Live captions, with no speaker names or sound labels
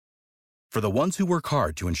For the ones who work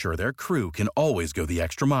hard to ensure their crew can always go the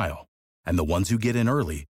extra mile, and the ones who get in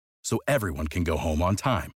early so everyone can go home on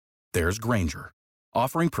time, there's Grainger,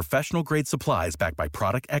 offering professional-grade supplies backed by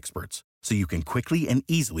product experts so you can quickly and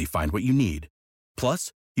easily find what you need.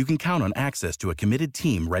 Plus, you can count on access to a committed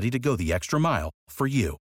team ready to go the extra mile for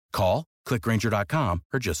you. Call, click Grainger.com,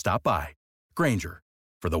 or just stop by. Grainger,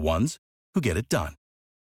 for the ones who get it done.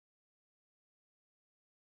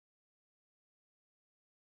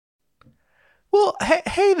 Well,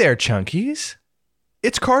 hey there, Chunkies.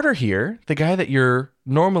 It's Carter here, the guy that you're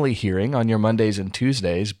normally hearing on your Mondays and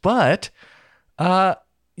Tuesdays, but you're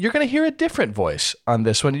going to hear a different voice on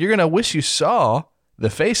this one. You're going to wish you saw the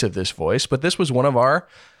face of this voice, but this was one of our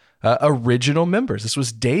original members. This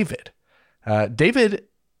was David. David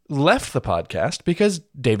left the podcast because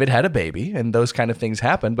David had a baby, and those kind of things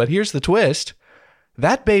happen, but here's the twist.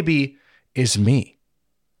 That baby is me.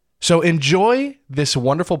 So enjoy this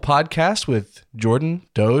wonderful podcast with Jordan,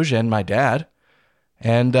 Doge, and my dad.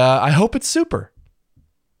 And I hope it's super.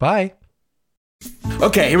 Bye.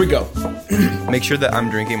 Okay, here we go. Make sure that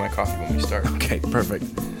I'm drinking my coffee when we start. Okay, perfect.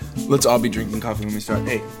 Let's all be drinking coffee when we start.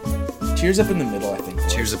 Hey, cheers up in the middle, I think.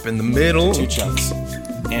 Cheers up in the middle. 2 chunks.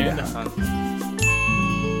 And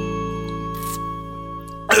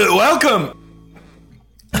welcome.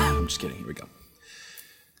 I'm just kidding. Here we go.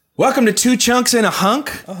 Welcome to 2 Chunks and a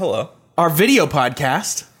Hunk. Oh, hello. Our video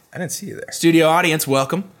podcast. I didn't see you there. Studio audience,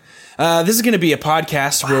 welcome. This is going to be a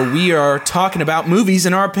podcast where we are talking about movies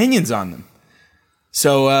and our opinions on them.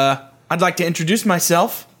 So I'd like to introduce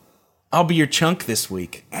myself. I'll be your chunk this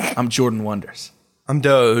week. I'm Jordan Wonders. I'm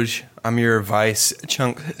Doge. I'm your vice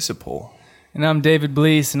chunk supple. And I'm David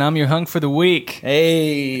Blease, and I'm your hunk for the week.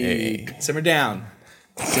 Hey. Simmer down.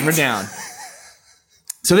 Simmer down.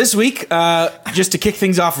 So this week, just to kick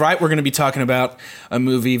things off right, we're going to be talking about a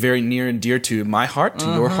movie very near and dear to my heart, to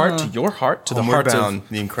your heart, to your heart, to the hearts of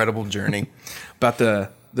The Incredible Journey. about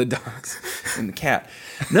the dogs and the cat.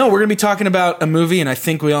 No, we're going to be talking about a movie, and I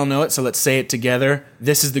think we all know it, so let's say it together.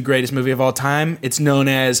 This is the greatest movie of all time. It's known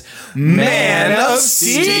as Man of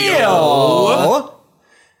Steel.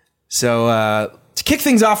 So to kick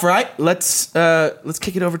things off right, let's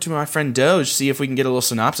kick it over to my friend Doge, see if we can get a little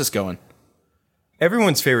synopsis going.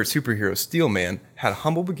 Everyone's favorite superhero, Steel Man, had a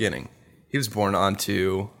humble beginning. He was born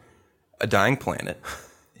onto a dying planet.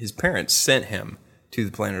 His parents sent him to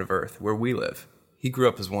the planet of Earth, where we live. He grew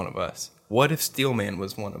up as one of us. What if Steel Man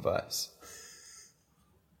was one of us?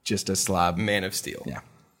 Just a slob. Man of Steel. Yeah.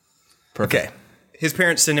 Perfect. Okay. His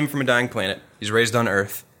parents send him from a dying planet. He's raised on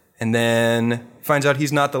Earth. And then finds out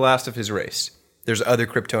he's not the last of his race. There's other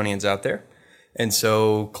Kryptonians out there. And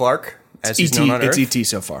so Clark, as he's known on Earth. It's E.T.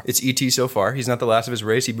 so far. It's E.T. so far. He's not the last of his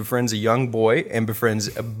race. He befriends a young boy and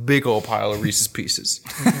befriends a big old pile of Reese's Pieces.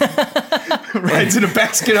 Rides in a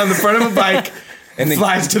basket on the front of a bike and then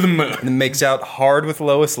flies to the moon. And makes out hard with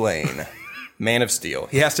Lois Lane. Man of Steel.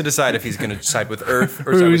 He has to decide if he's going to side with Earth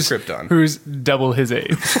or side with Krypton. Who's double his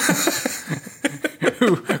age.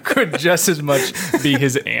 Who could just as much be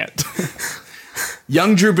his aunt.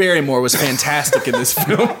 Young Drew Barrymore was fantastic in this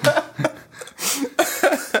film.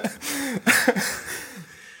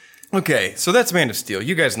 Okay, so that's Man of Steel.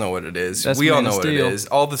 You guys know what it is. That's we all Man of know what it Steel. is.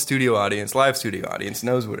 All the studio audience, live studio audience,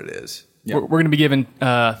 knows what it is. Yep. We're going to be giving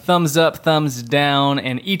thumbs up, thumbs down,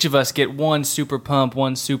 and each of us get one super pump,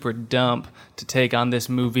 one super dump to take on this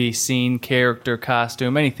movie, scene, character,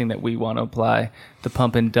 costume, anything that we want to apply the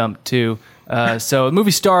pump and dump to. So the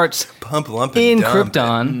movie starts Pump, lump, and in dump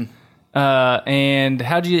Krypton. And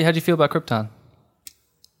how'd you feel about Krypton?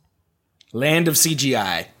 Land of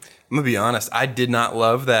CGI. I'm gonna be honest. I did not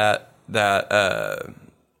love that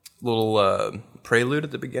little prelude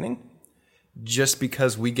at the beginning, just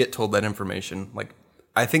because we get told that information like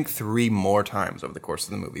I think 3 more times over the course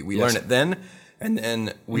of the movie. We learn it then, and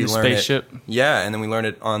then we learn spaceship. it. Yeah, and then we learn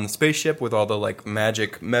it on the spaceship with all the like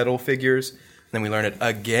magic metal figures. And then we learn it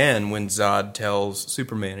again when Zod tells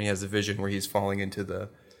Superman he has a vision where he's falling into the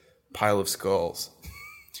pile of skulls.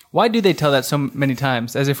 Why do they tell that so many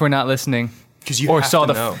times, as if we're not listening? 'Cause you or have saw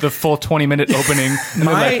to know. the full 20-minute opening. And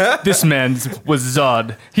they're like, this man was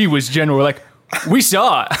Zod. He was General. We're like, we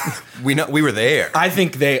saw it. We know we were there. I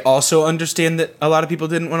think they also understand that a lot of people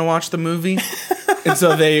didn't want to watch the movie. And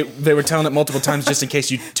so they were telling it multiple times just in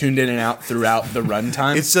case you tuned in and out throughout the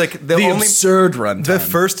runtime. It's like the only absurd runtime. The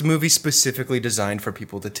first movie specifically designed for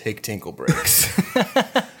people to take tinkle breaks.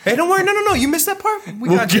 Hey, don't worry. No. You missed that part.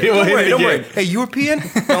 We'll got you. get Don't it worry. Don't again. worry. Hey, you were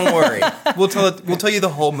peeing? Don't worry. We'll tell you the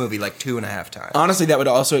whole movie like 2.5 times. Honestly, that would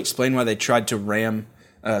also explain why they tried to ram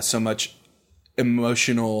so much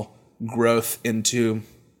emotional growth into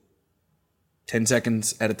 10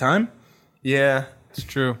 seconds at a time. Yeah. It's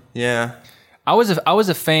true. Yeah. I was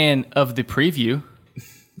a fan of the preview,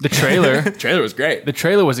 the trailer. The trailer was great. The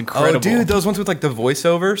trailer was incredible. Oh, dude, those ones with like the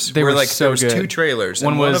voiceovers. They were like so there was good. 2 trailers.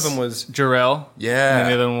 One And was one of them was Jarrell. Yeah. And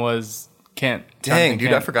the other one was Kent. dang, Jonathan dude.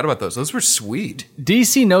 Kent. I forgot about those. Those were sweet.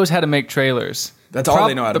 DC knows how to make trailers. That's all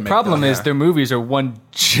they know how to The make, problem though. is Yeah. their movies are one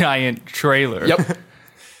giant trailer. Yep.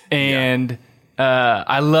 And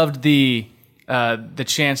I loved the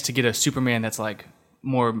chance to get a Superman that's like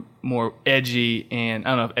more edgy, and I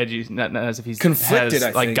don't know if edgy, not as if he's Conflicted, has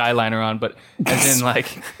I like think. guy liner on, but as in like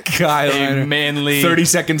Guy a Liner. manly 30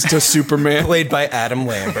 seconds to Superman. Played by Adam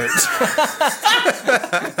Lambert.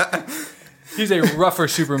 he's a rougher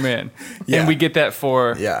Superman. Yeah. And we get that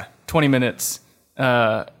for Yeah. 20 minutes.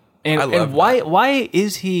 I love And why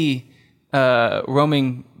is he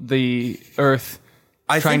roaming the earth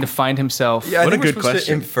trying to find himself? Yeah, I What a think we're good supposed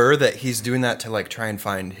to question. infer that he's doing that to like try and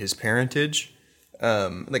find his parentage,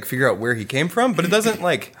 like figure out where he came from. But it doesn't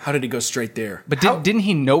like. How did he go straight there? But didn't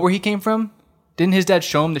he know where he came from? Didn't his dad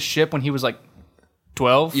show him the ship when he was like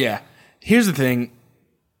 12? Yeah. Here's the thing.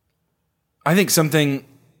 I think something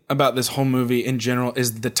about this whole movie in general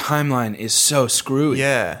is the timeline is so screwy.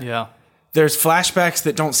 Yeah. Yeah. There's flashbacks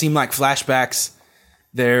that don't seem like flashbacks.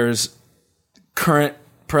 There's current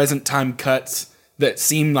present time cuts that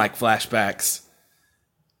seem like flashbacks.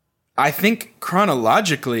 I think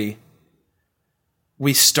chronologically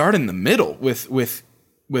we start in the middle with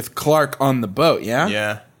Clark on the boat, yeah?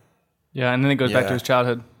 Yeah. Yeah, and then it goes back Yeah. to his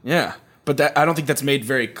childhood. Yeah. But that I don't think that's made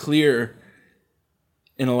very clear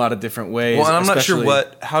in a lot of different ways. Well, and I'm not sure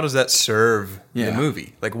especially- how does that serve Yeah. the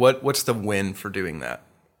movie? Like, what's the win for doing that?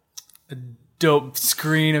 Dope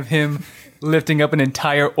screen of him lifting up an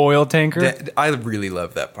entire oil tanker. I really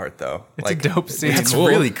love that part, though. It's a dope scene. It's Cool.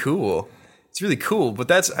 really cool. It's really cool. But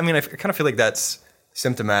that's, I mean, I kind of feel like that's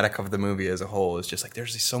symptomatic of the movie as a whole. It's just like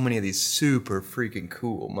there's so many of these super freaking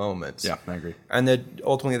cool moments. Yeah, I agree. And that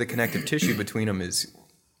ultimately the connective tissue between them is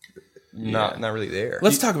not really there.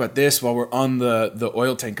 Let's talk about this while we're on the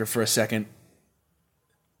oil tanker for a second.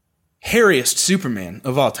 Hairiest Superman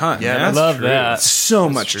of all time. Yeah, man. that's love true. that. So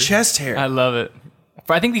much chest hair. I love it.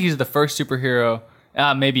 I think he's the first superhero.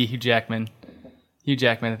 Maybe Hugh Jackman. Hugh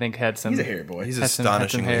Jackman, I think, had some. He's a hairy boy. He's had some hair.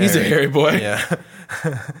 astonishingly He's a hairy boy. Yeah.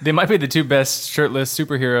 They might be the two best shirtless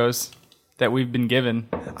superheroes that we've been given.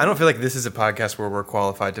 I don't feel like this is a podcast where we're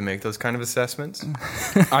qualified to make those kind of assessments.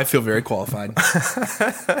 I feel very qualified.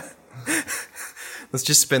 Let's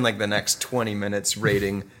just spend like the next 20 minutes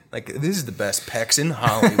rating, like, this is the best pecs in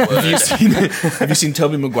Hollywood. Have you seen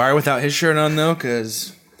Tobey Maguire without his shirt on, though?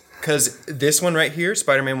 Because Because this one right here,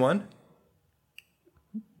 Spider-Man 1,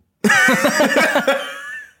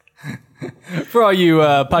 For all you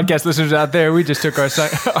podcast listeners out there, we just took our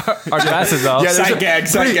glasses off. there's Sight a gag,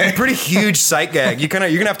 sight pretty, gag. pretty huge sight gag. You're gonna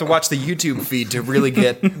have to watch the YouTube feed to really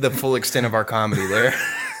get the full extent of our comedy there.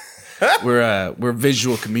 we're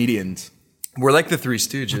visual comedians. We're like the Three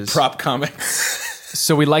Stooges. Prop comics.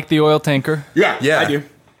 So we like the oil tanker. Yeah, Yeah. I do.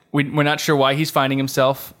 We're not sure why he's finding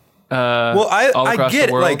himself. Well, all I across get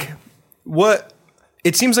the world. like what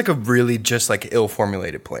it seems like a really just like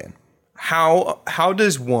ill-formulated plan. How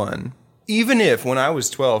does one, even if when I was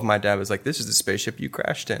 12 my dad was like, this is the spaceship you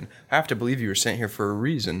crashed in, I have to believe you were sent here for a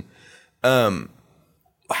reason.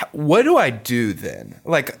 What do I do then?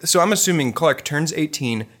 Like, so I'm assuming Clark turns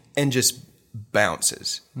 18 and just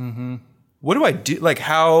bounces. Mm-hmm. What do I do? Like,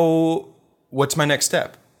 what's my next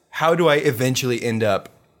step? How do I eventually end up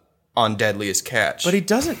on Deadliest Catch? But he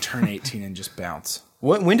doesn't turn 18 and just bounce.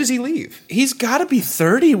 When does he leave? He's got to be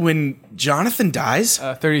 30 when Jonathan dies.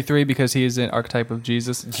 33 because he is an archetype of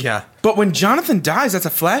Jesus. Yeah. But when Jonathan dies, that's a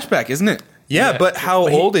flashback, isn't it? Yeah, but how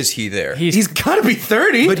old is he there? He's got to be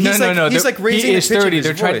 30. But he's No. he's they're- like raising he the is pitch 30. of his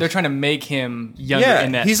They're voice. trying to make him younger Yeah,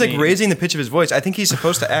 in that he's scene. like raising the pitch of his voice. I think he's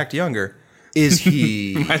supposed to act younger. Is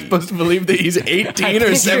he? Am I supposed to believe that he's 18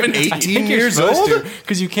 or 17? 18 years old?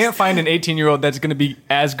 Because you can't find an 18-year-old that's going to be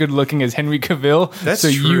as good looking as Henry Cavill. That's so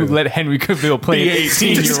you true. let Henry Cavill play an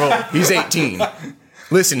 18-year-old. He's 18.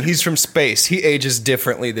 Listen, he's from space. He ages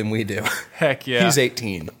differently than we do. Heck yeah. He's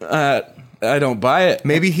 18. I don't buy it.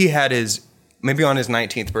 Maybe maybe on his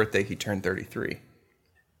 19th birthday he turned 33.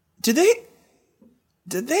 Did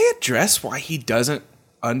they address why he doesn't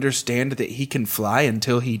understand that he can fly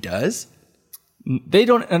until he does? They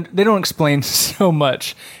don't explain so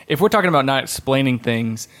much. If we're talking about not explaining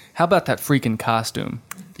things, how about that freaking costume?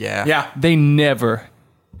 Yeah. Yeah. They never,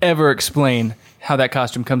 ever explain how that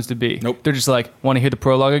costume comes to be. Nope. They're just like, want to hear the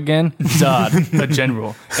prologue again? Zod, a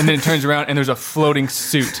general. And then it turns around and there's a floating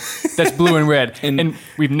suit that's blue and red. And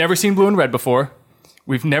we've never seen blue and red before.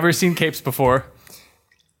 We've never seen capes before.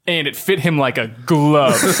 And it fit him like a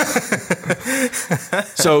glove.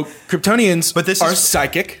 So Kryptonians But this are is-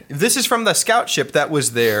 psychic. This is from the scout ship that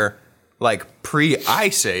was there, like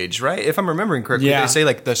pre-ice age, right? If I'm remembering correctly, Yeah. they say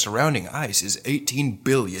like the surrounding ice is 18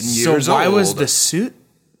 billion So years why old. was the suit?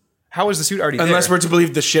 How was the suit already Unless there? we're to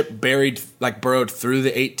believe the ship burrowed through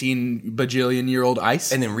the 18 bajillion year old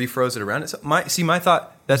ice. And then refroze it around it. So my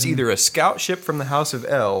thought, that's either a scout ship from the House of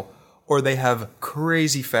El, or they have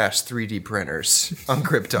crazy fast 3D printers on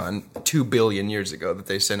Krypton 2 billion years ago that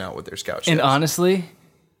they sent out with their scout ships. And honestly,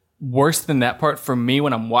 worse than that part for me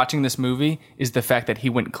when I'm watching this movie is the fact that he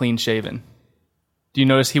went clean shaven. Do you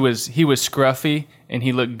notice he was scruffy and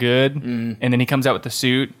he looked good, and then he comes out with the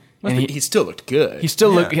suit and he still looked good. he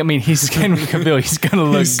still look. I mean, he's Henry Cavill. He's gonna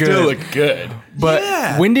look good. still looked good. But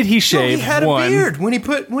Yeah. when did he No, shave? he had One, a beard when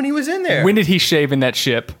he was in there. when did he shave in that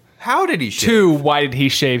ship? How did he shave? Two, why did he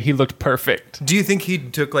shave? He looked perfect. Do you think he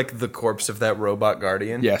took like the corpse of that robot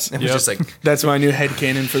guardian? Yes. And was just like, That's my new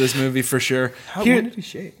headcanon for this movie for sure. when did he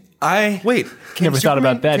shave? Wait, Never thought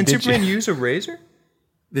about that, Can did you? Superman use a razor?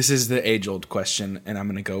 this is the age old question, and I'm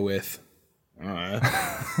going to go with.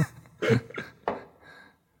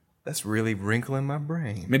 That's really wrinkling my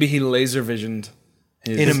brain. Maybe he laser visioned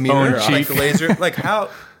his In a mirror, own like cheek. laser, like how?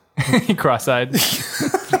 He cross-eyed.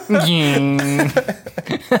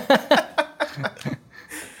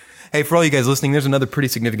 Hey, for all you guys listening, there's another pretty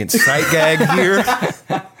significant sight gag here.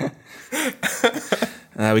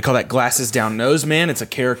 We call that glasses down nose man. It's a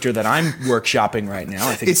character that I'm workshopping right now.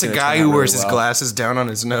 I think It's a gonna guy turn who out wears really his well. glasses down on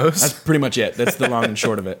his nose. That's pretty much it. That's the long and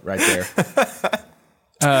short of it right there.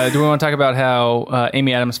 Do we want to talk about how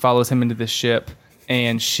Amy Adams follows him into this ship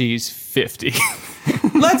and she's 50?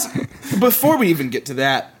 Before we even get to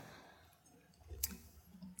that,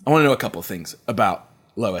 I want to know a couple things about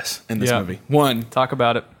Lois in this Yeah. movie. One, Talk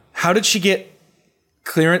about it. how did she get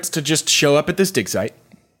clearance to just show up at this dig site?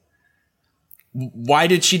 Why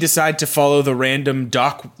did she decide to follow the random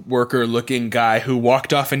dock worker looking guy who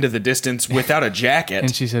walked off into the distance without a jacket?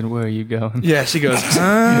 And she said, "Where are you going? Yeah, she goes,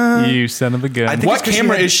 You son of a gun." think what it's 'cause she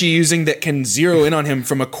camera had- is she using that can zero in on him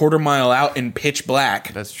from a quarter mile out in pitch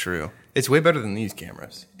black? That's true. It's way better than these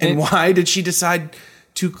cameras. And why did she decide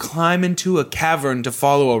to climb into a cavern to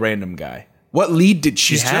follow a random guy? What lead did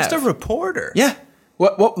she She's have? just a reporter. Yeah.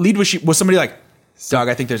 What lead was she? Was somebody like, dog,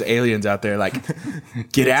 I think there's aliens out there. Like,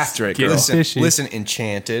 get after it, girl. Fishy. Listen,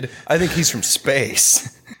 Enchanted. I think he's from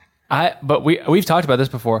space. But we've talked about this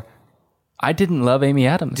before. I didn't love Amy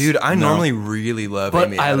Adams. Dude, I normally really love But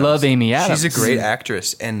Amy I Adams. love Amy Adams. She's a great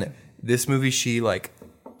actress. And this movie, she like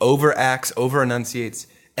overacts, over-enunciates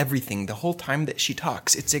everything the whole time that she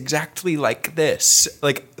talks. It's exactly like this.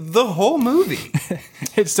 Like, the whole movie.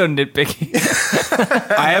 It's so nitpicky.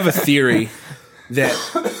 I have a theory that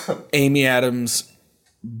Amy Adams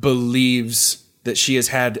believes that she has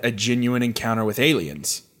had a genuine encounter with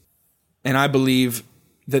aliens. And I believe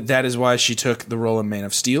that that is why she took the role in Man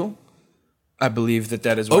of Steel. I believe that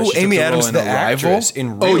that is why she took Amy the Adams, role in the Arrival. actress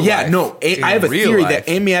in Oh, real yeah, life. no. In I have a real theory life. that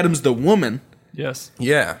Amy Adams, the woman, Yes.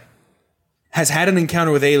 Yeah. has had an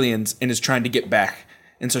encounter with aliens and is trying to get back.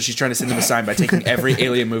 And so she's trying to send them a sign by taking every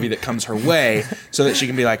alien movie that comes her way so that she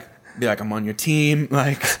can be like, I'm on your team.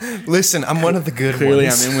 Like, Listen, I'm one of the good clearly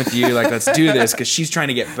ones. I'm in with you. Like, let's do this, because she's trying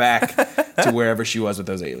to get back to wherever she was with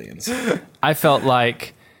those aliens. I felt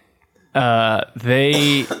like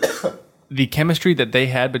the chemistry that they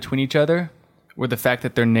had between each other were the fact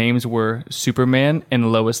that their names were Superman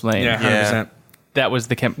and Lois Lane. Yeah, 100%. That was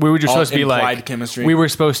the we were just All supposed to be implied like chemistry. We were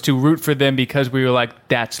supposed to root for them because we were like,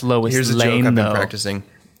 that's Lois Here's a Lane. joke I've been though. practicing.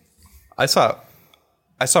 I saw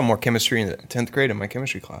more chemistry in the 10th grade in my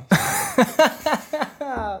chemistry class.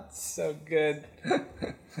 So good.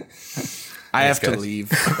 I have to guys. leave.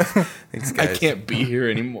 Thanks, I guys. can't be here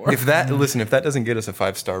anymore. If that doesn't get us a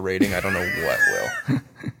 5-star rating, I don't know what will.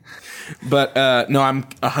 But no, I'm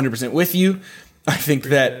 100% with you. I think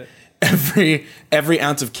that every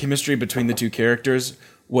ounce of chemistry between the two characters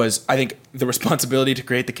was, I think the responsibility to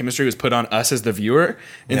create the chemistry was put on us as the viewer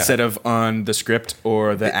instead of on the script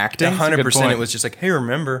or the acting. 100%. point. It was just like, hey,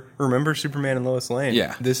 remember Superman and Lois Lane?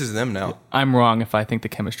 Yeah. This is them now. I'm wrong if I think the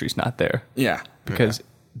chemistry's not there Yeah. because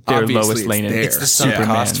they're Obviously Lois it's Lane and there. It's the sunk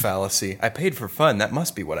Superman. cost fallacy. I paid for fun. That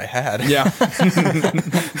must be what I had. Yeah.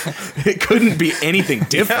 It couldn't be anything Yeah,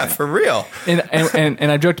 different. for real. And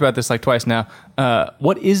I've joked about this like twice now.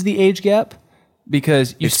 What is the age gap?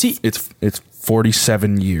 Because you see It's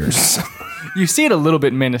 47 years. you see it a little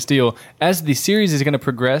bit in Man of Steel. As the series is going to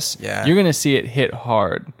progress, Yeah. you're going to see it hit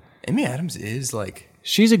hard. Amy Adams is like,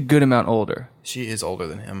 She's a good amount older. she is older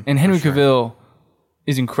than him. And Henry for sure. Cavill,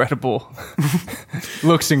 is incredible.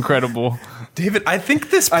 Looks incredible. David, I think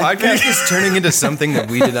this podcast is turning into something that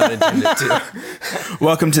we did not intend it to.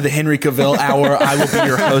 Welcome to the Henry Cavill Hour. I will be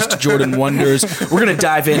your host, Jordan Wonders. We're going to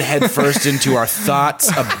dive in head first into our thoughts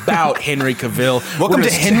about Henry Cavill. Welcome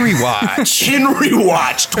to Henry Watch. Henry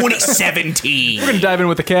Watch 2017. We're going to dive in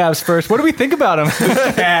with the Cavs first. What do we think about him?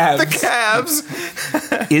 Cavs. The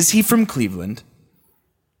Cavs. Is he from Cleveland?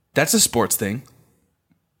 That's a sports thing.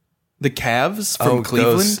 The Cavs from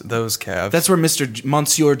Cleveland? Those Cavs. That's where Monsieur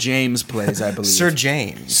James plays, I believe. Sir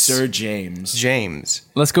James. Sir James. James.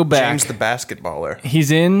 Let's go back. James the basketballer. He's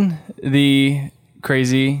in the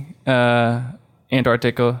crazy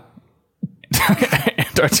Antarctica.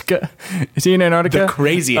 Antarctica. Is he in Antarctica? The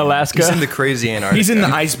crazy Alaska. He's in the crazy Antarctica. He's in the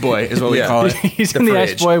Ice Boy, is what we call it. He's in the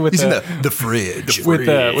Ice Boy with He's the, in the fridge. with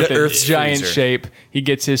the Earth's giant freezer. shape. He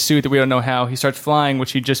gets his suit that we don't know how. He starts flying,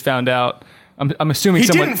 which he just found out. I'm assuming He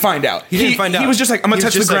someone didn't find out. He didn't find out. He was just like, I'm going to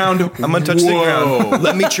touch the ground. I'm going to touch the ground.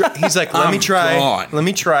 Let me try. He's like, let me try. gone. Let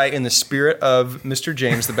me try in the spirit of Mr.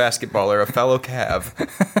 James, the basketballer, a fellow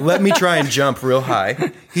Cav. Let me try and jump real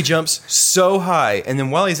high. He jumps so high. And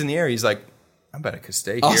then while he's in the air, he's like, I bet I could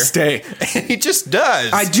stay here. I'll stay. And he just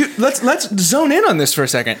does. I do. Let's zone in on this for a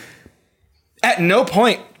second. At no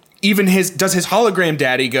point even does his hologram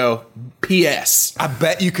daddy go, P.S. I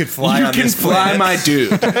bet you could fly You on can this fly, planet. my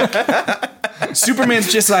dude.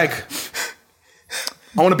 Superman's just like,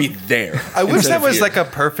 I want to be there. I wish instead that of was here. like a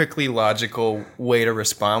perfectly logical way to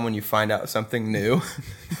respond when you find out something new.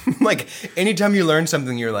 Like, anytime you learn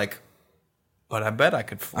something, you're like, but I bet I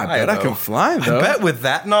could fly. I bet I though. can fly, though. I bet with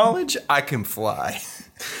that knowledge, I can fly.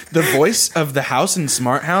 The voice of the house in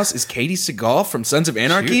Smart House is Katie Seagal from Sons of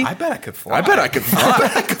Anarchy. Dude, I bet I could fly. I bet I could fly. I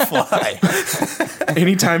bet I could fly.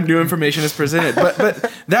 Anytime new information is presented.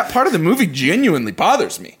 But that part of the movie genuinely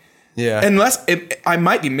bothers me. Yeah. Unless I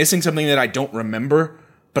might be missing something that I don't remember,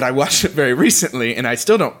 but I watched it very recently and I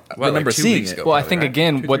still don't remember like 2 seeing weeks it. ago. Well, I Probably, think right?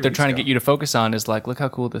 again, 2-3 what they're weeks trying to ago. get you to focus on is like, look how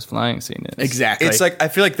cool this flying scene is. Exactly. It's like, I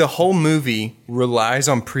feel like the whole movie relies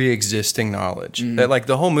on pre-existing knowledge. That like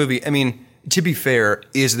the whole movie, I mean, to be fair,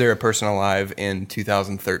 is there a person alive in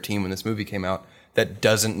 2013 when this movie came out that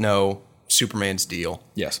doesn't know Superman's deal?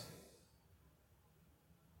 yes.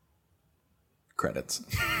 Credits.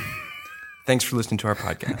 Thanks for listening to our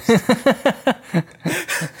podcast.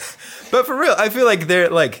 But for real, I feel like they're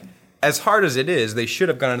like, as hard as it is, they should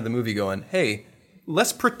have gone into the movie going, hey,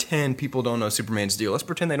 let's pretend people don't know Superman's deal. Let's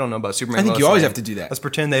pretend they don't know about Superman. I think Lois you always Lane. have to do that. Let's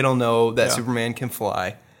pretend they don't know that Superman can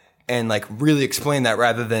fly and like really explain that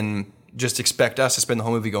rather than just expect us to spend the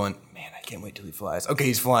whole movie going, man, I can't wait till he flies. Okay,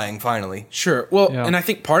 he's flying finally. Sure. Well, Yeah. and I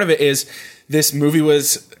think part of it is this movie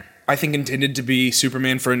was, I think, intended to be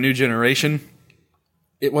Superman for a new generation.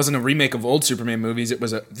 It wasn't a remake of old Superman movies. It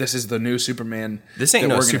was this is the new Superman. This ain't that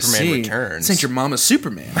no we're gonna Superman see. Returns. This ain't your mama's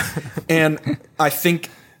Superman. And I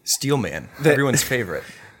think Steelman, everyone's favorite.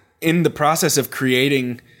 in the process of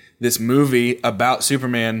creating this movie about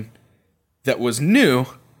Superman that was new,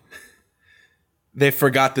 they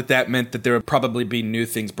forgot that meant that there would probably be new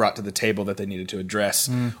things brought to the table that they needed to address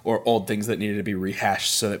or old things that needed to be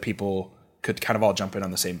rehashed so that people could kind of all jump in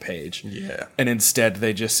on the same page. Yeah. And instead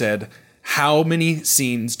they just said, how many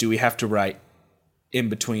scenes do we have to write in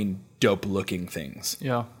between dope looking things?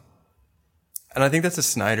 Yeah. And I think that's a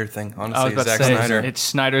Snyder thing, I was honestly. about Zack to say, Snyder. it's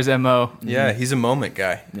Snyder's MO. Yeah, he's a moment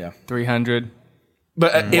guy. Yeah. 300.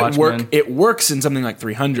 But Watchmen. it works in something like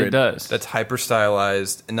 300. It does. That's hyper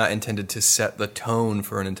stylized and not intended to set the tone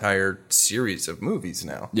for an entire series of movies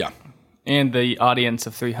now. Yeah. And the audience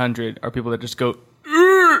of 300 are people that just go,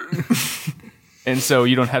 and so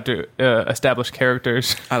you don't have to establish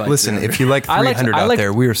characters. I like Listen, that. if you like 300 I out like-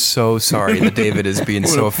 there, we are so sorry that David is being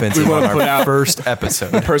so offensive on put our out- first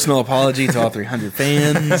episode. Personal apology to all 300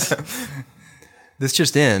 fans. This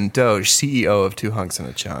just in, Doge, CEO of Two Hunks and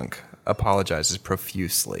a Chunk, apologizes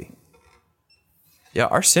profusely. Yeah,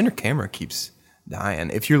 our center camera keeps dying.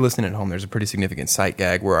 If you're listening at home, there's a pretty significant sight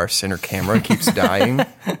gag where our center camera keeps dying.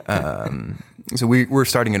 So we're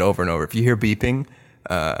starting it over and over. If you hear beeping,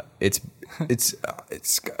 it's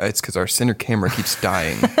because our center camera keeps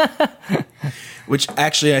dying. Which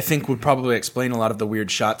actually I think would probably explain a lot of the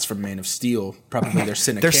weird shots from Man of Steel. Probably their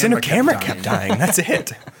center Camera kept dying. That's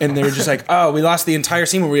it. And they were just like, oh, we lost the entire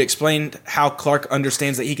scene where we explained how Clark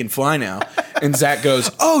understands that he can fly now. And Zach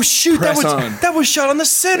goes, Oh shoot! Press on. That was shot on the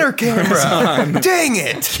center camera. Dang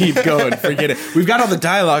it! keep going, forget it. We've got all the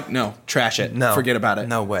dialogue. No, trash it. No, Forget about it.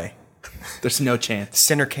 No way. There's no chance.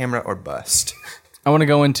 Center camera or bust. I want to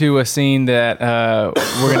go into a scene that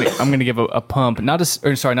I'm gonna give a pump, not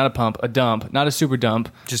a pump, a dump, not a super dump,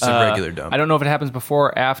 Just a regular dump. I don't know if it happens before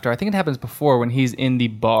or after. I think it happens before when he's in the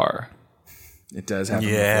bar. It does happen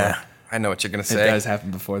Yeah. before. I know what you're going to It say. does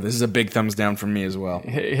happen before. This is a big thumbs down from me as well.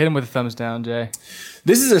 Hit him with a thumbs down, Jay.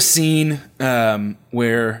 This is a scene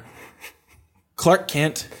where Clark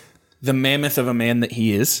Kent, the mammoth of a man that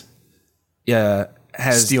he is,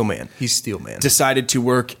 has Steel Man. He's Steel Man. decided to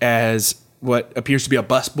work as what appears to be a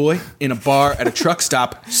busboy in a bar at a truck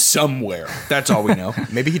stop somewhere. That's all we know.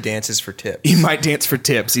 Maybe he dances for tips. He might dance for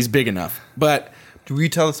tips. He's big enough. But Will you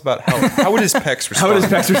tell us about how would his pecs respond? how would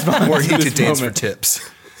his pecs respond Were to he this to dance moment? for tips?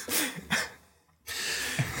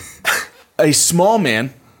 A small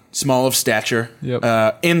man, small of stature,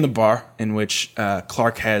 Yep. in the bar in which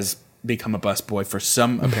Clark has become a busboy for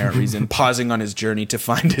some apparent reason, pausing on his journey to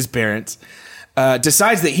find his parents,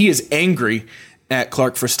 decides that he is angry at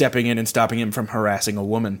Clark for stepping in and stopping him from harassing a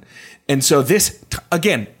woman. And so this,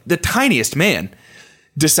 again, the tiniest man,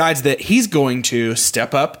 decides that he's going to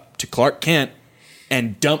step up to Clark Kent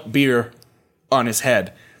and dump beer on his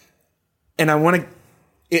head. And I want to,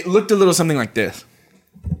 it looked a little something like this.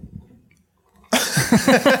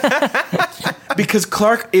 Because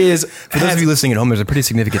Clark is... For those of you listening at home, there's a pretty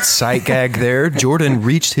significant sight gag there. Jordan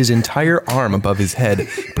reached his entire arm above his head,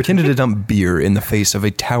 pretended to dump beer in the face of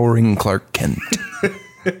a towering Clark Kent.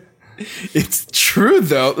 It's true,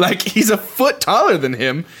 though. Like, he's a foot taller than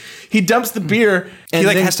him. He dumps the beer, and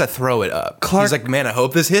He then has to throw it up. Clark- He's like, man, I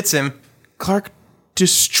hope this hits him. Clark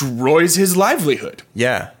destroys his livelihood.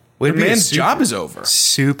 Yeah. The man's job is over.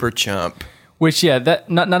 Super chump. Which, yeah, that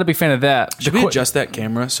not a big fan of that. Should we adjust that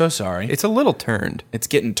camera? So sorry. It's a little turned. It's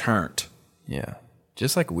getting turned. Yeah.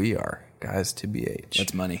 Just like we are, guys, to BH.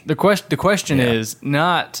 That's money. The question is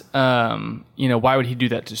not, why would he do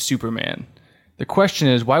that to Superman? The question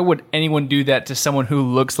is, why would anyone do that to someone who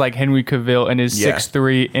looks like Henry Cavill and is Yeah.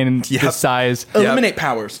 6'3" and the size? Eliminate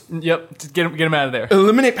powers. Yep, just get him out of there.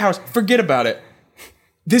 Eliminate powers. Forget about it.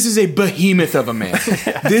 This is a behemoth of a man.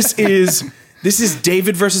 This is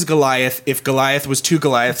David versus Goliath if Goliath was two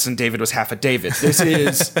Goliaths and David was half a David. This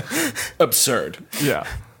is absurd. Yeah.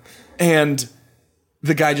 And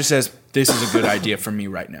the guy just says, this is a good idea for me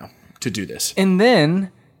right now to do this. And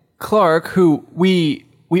then Clark, who we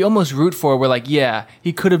almost root for, we're like, yeah,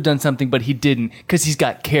 he could have done something, but he didn't because he's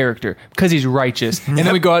got character, because he's righteous. And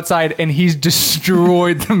then we go outside and he's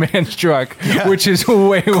destroyed the man's truck, which is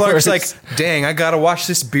way Clark's worse. like, dang, I gotta wash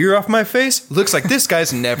this beer off my face? Looks like this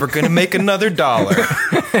guy's never gonna make another dollar.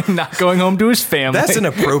 not going home to his family. That's an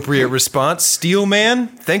appropriate response. Steel Man,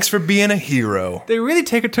 thanks for being a hero. They really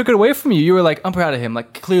took it away from you. You were like, I'm proud of him.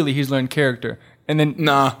 Like, clearly he's learned character. And then,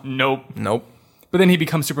 Nah. nope. Nope. But then he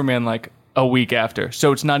becomes Superman like a week after.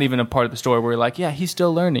 So it's not even a part of the story where you're like, yeah, he's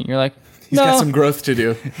still learning. You're like, He's got some growth to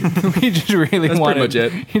do. he just really That's wanted pretty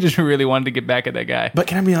much it. He just really wanted to get back at that guy. But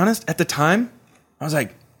can I be honest? At the time, I was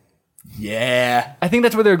like, yeah. I think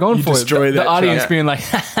that's what they were going for. destroy The that audience truck. being like,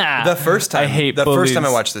 haha. The first time, I hate the first time I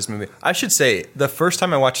bullies. watched this movie, I should say, the first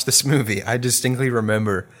time I watched this movie, I distinctly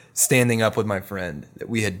remember standing up with my friend that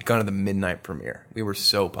we had gone to the midnight premiere. We were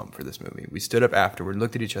so pumped for this movie. We stood up afterward,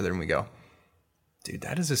 looked at each other, and we go, dude,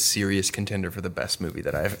 that is a serious contender for the best movie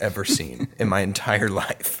that I've ever seen in my entire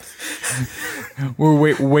life.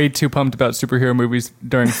 We're way too pumped about superhero movies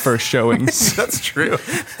during first showings. That's true.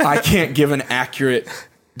 I can't give an accurate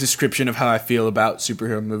description of how I feel about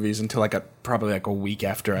superhero movies until probably a week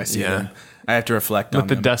after I see them. I have to reflect on Let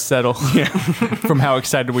the them. dust settle from how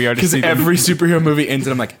excited we are to Because see them. every superhero movie ends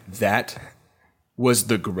and I'm like, that was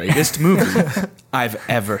the greatest movie I've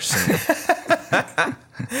ever seen.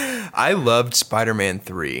 I loved Spider-Man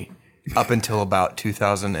 3 up until about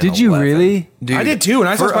 2011. Did you really? Dude, I did too. When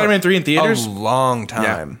I saw for Spider-Man 3 in theaters, a long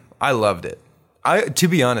time. I loved it. I, to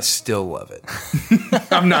be honest, still love it.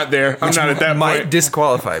 I'm not there. I'm not at that Might point.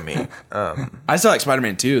 disqualify me. I still like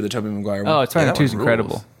Spider-Man 2, the Tobey Maguire one. Oh, Spider-Man that 2 is one incredible.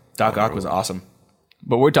 rules. Doc Ock was awesome.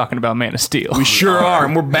 But we're talking about Man of Steel. We sure are,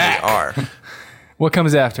 and we're back. They are. What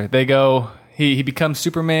comes after? They go, he becomes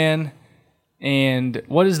Superman. And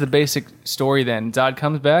what is the basic story then? Zod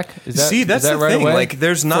comes back? Is that, See, that's is that the right thing. away? Like,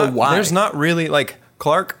 there's not why? really like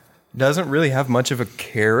Clark doesn't really have much of a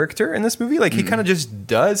character in this movie. Like, he kind of just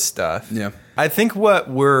does stuff. Yeah. I think what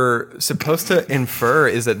we're supposed to infer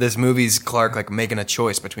is that this movie's Clark like making a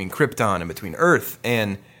choice between Krypton and between Earth,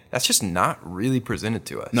 and that's just not really presented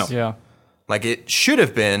to us. No. yeah. Like, it should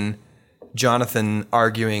have been Jonathan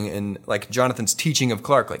arguing and like Jonathan's teaching of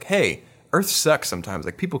Clark, like, hey, Earth sucks sometimes.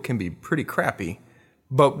 Like, people can be pretty crappy,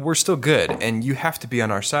 but we're still good, and you have to be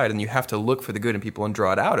on our side, and you have to look for the good in people and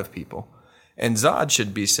draw it out of people. And Zod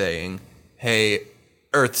should be saying, hey,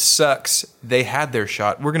 Earth sucks. They had their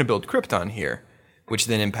shot. We're going to build Krypton here, which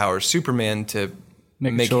then empowers Superman to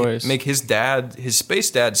Make a choice. make his dad, his space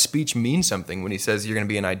dad's speech mean something when he says you're going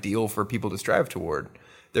to be an ideal for people to strive toward.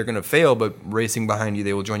 they're going to fail, but racing behind you,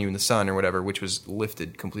 they will join you in the sun or whatever, which was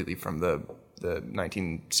lifted completely from the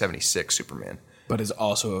 1976 Superman. But it's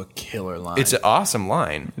also a killer line. It's an awesome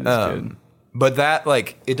line. good. But that,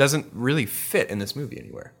 like, it doesn't really fit in this movie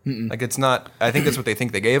anywhere. Like, it's not, I think that's what they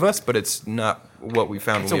think they gave us, but it's not what we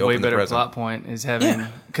found It's when a we way opened the better present. plot point is having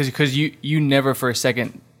because you never for a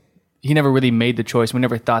second he never really made the choice. We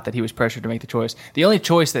never thought that he was pressured to make the choice. The only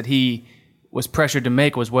choice that he was pressured to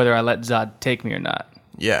make was whether I let Zod take me or not.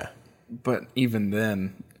 Yeah. but even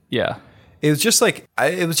then, Yeah. It was just like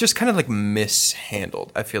it was just kind of like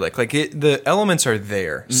mishandled. I feel like the elements are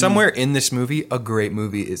there somewhere in this movie. A great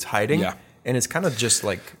movie is hiding, and it's kind of just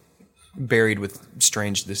like buried with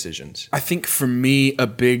strange decisions. I think for me, a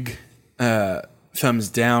big thumbs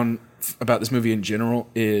down about this movie in general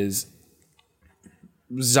is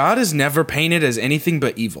Zod is never painted as anything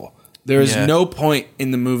but evil. There is no point in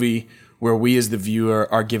the movie where we as the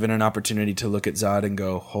viewer are given an opportunity to look at Zod and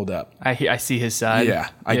go, hold up. I see his side. Yeah,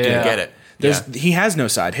 I get it. He has no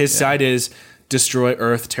side. His side is destroy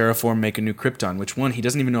Earth, terraform, make a new Krypton. Which one? He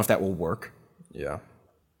doesn't even know if that will work. Yeah.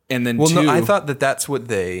 And then no, I thought that's what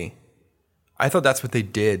they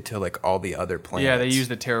did to like all the other planets. Yeah, they use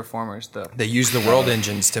the terraformers though. They use the world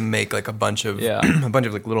engines to make like a bunch of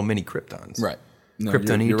like little mini Kryptons. right. No,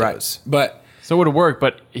 Kryptonitos. you're right. But So it would have worked,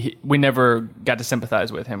 but we never got to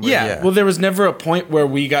sympathize with him. Really. yeah, well, there was never a point where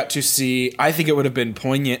we got to see. I think it would have been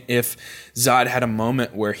poignant if Zod had a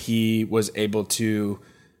moment where he was able to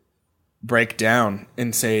break down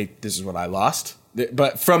and say, "This is what I lost."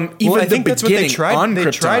 But from even I the think that's what beginning they tried. on They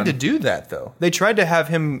Krypton, tried to do that though. They tried to have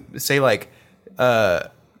him say like,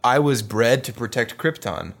 "I was bred to protect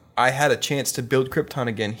Krypton. I had a chance to build Krypton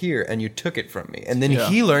again here, and you took it from me." And then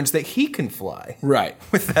he learns that he can fly. right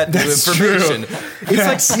With that new That's information, true. it's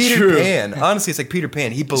That's like Peter true. Pan. Honestly, it's like Peter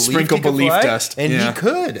Pan. He believed Sprinkle he could belief fly, dust. and Yeah. he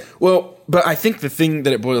could. Well, but I think the thing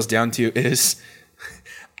that it boils down to is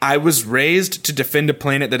I was raised to defend a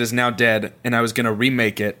planet that is now dead, and I was going to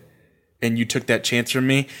remake it, and you took that chance from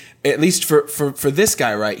me. At least for this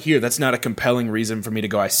guy right here, that's not a compelling reason for me to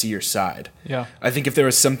go, I see your side. Yeah. I think if there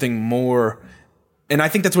was something more, and I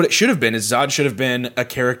think that's what it should have been, is Zod should have been a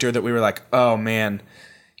character that we were like, oh man,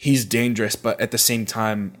 he's dangerous, but at the same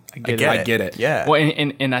time, I get it. Yeah. Well,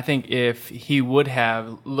 and I think if he would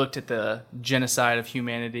have looked at the genocide of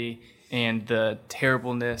humanity and the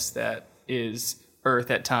terribleness that is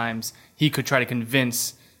Earth at times, he could try to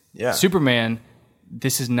convince Superman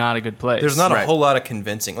this is not a good place. There's not a whole lot of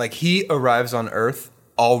convincing. Like, he arrives on Earth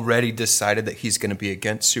already decided that he's going to be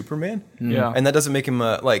against Superman. Yeah. And that doesn't make him,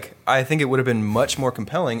 I think it would have been much more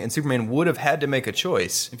compelling, and Superman would have had to make a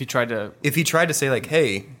choice. if he tried to say, like,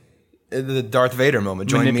 hey, the Darth Vader moment,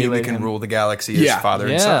 join me, we Manipulate can him. rule the galaxy as father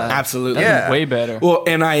and Yeah. son. Absolutely. that'd be way better. Well,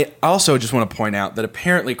 and I also just want to point out that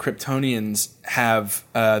apparently Kryptonians have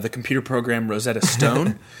the computer program Rosetta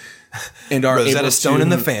Stone, and are Rosetta able Stone to, in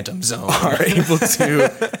the Phantom Zone. are able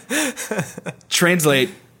to translate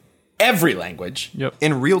every language. Yep.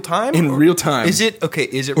 In real time? In real time. Is it Or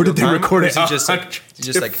real did they time, record or it is it just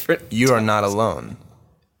like, different you are not alone?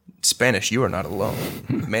 Spanish, you are not alone.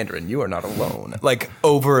 Mandarin, you are not alone. Like,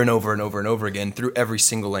 over and over and over and over again through every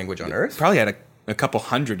single language on Earth. Probably had a couple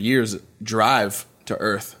hundred years drive to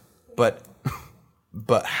Earth.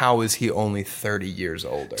 But how is he only 30 years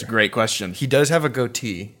older? It's a great question. He does have a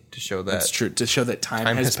goatee to show that. That's true, to show that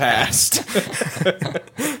time has has passed.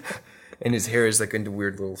 And his hair is like into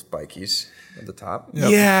weird little spikies at the top.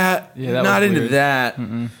 Yeah, that not was into weird. that.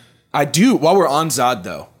 I do. While we're on Zod,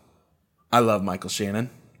 though, I love Michael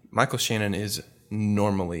Shannon. Michael Shannon is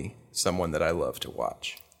normally someone that I love to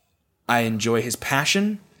watch. I enjoy his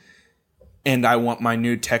passion, and I want my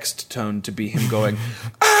new text tone to be him going,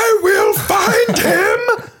 I will find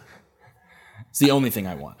him! It's the only thing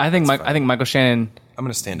I want. I think Michael Shannon I'm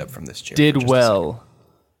going to stand up from this chair. for did just a well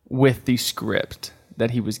with the script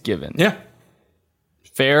that he was given. Yeah.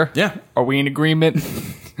 Fair? Yeah. Are we in agreement?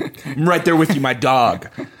 I'm right there with you, my dog.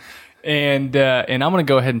 And I'm gonna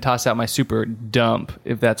go ahead and toss out my super dump,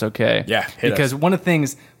 if that's okay. Yeah, hit because us. one of the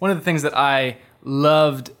things that I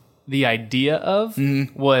loved the idea of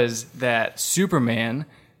was that Superman,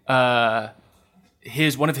 the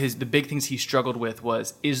big things he struggled with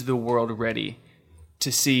was, is the world ready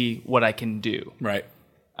to see what I can do? Right.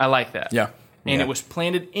 I like that. Yeah. And it was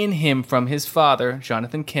planted in him from his father,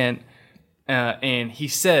 Jonathan Kent, and he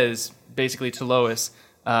says basically to Lois,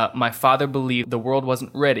 my father believed the world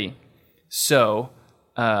wasn't ready. So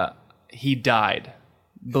he died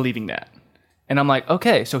believing that. And I'm like,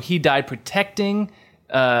 okay, so he died protecting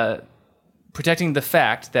the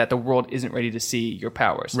fact that the world isn't ready to see your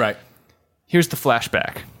powers. Right. Here's the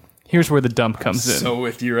flashback. Here's where the dump comes in. So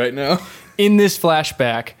with you right now. In this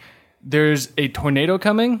flashback, there's a tornado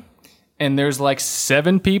coming, and there's like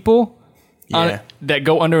 7 people that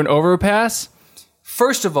go under an overpass.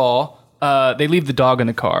 First of all, they leave the dog in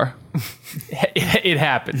the car. It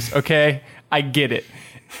happens, okay? I get it.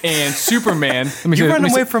 And Superman... You run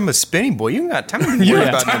away from a spinning boy. You ain't got time to worry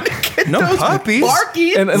about no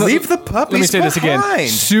puppies. And Leave the puppies Let me say behind. this again.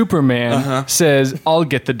 Superman says, I'll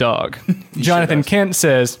get the dog. Jonathan Kent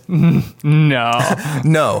says, no.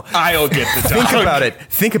 No. I'll get the dog.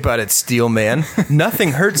 Think about it, Steel Man.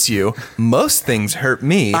 Nothing hurts you. Most things hurt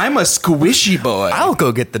me. I'm a squishy boy. I'll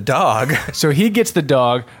go get the dog. So he gets the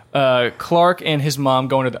dog. Clark and his mom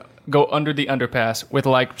go under the underpass with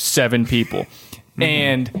like 7 people.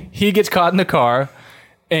 And he gets caught in the car,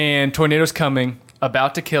 and tornado's coming,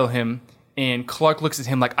 about to kill him, and Clark looks at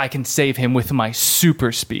him like, I can save him with my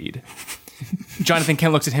super speed. Jonathan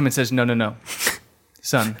Kent looks at him and says, no.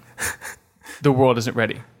 Son, the world isn't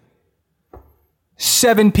ready.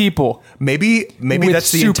 7 people. Maybe With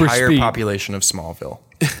that's the super entire speed. population of Smallville.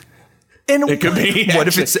 And It could be. What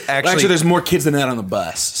if it's actually there's more kids than that on the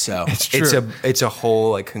bus, so. it's a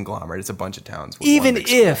whole like conglomerate. It's a bunch of towns. With Even one big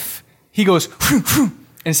school. if he goes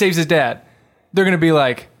and saves his dad, they're going to be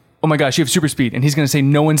like, oh my gosh, you have super speed. And he's going to say,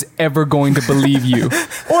 no one's ever going to believe you.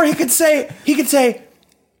 Or he could say,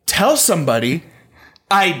 tell somebody,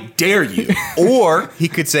 I dare you. Or he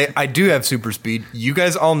could say, I do have super speed. You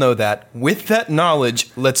guys all know that. With that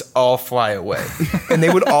knowledge, let's all fly away. And they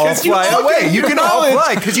would all fly away. You can all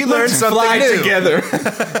fly because you learned something Fly new. together.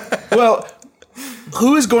 Well,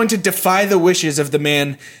 who is going to defy the wishes of the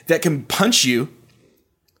man that can punch you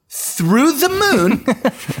through the moon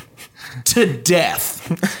to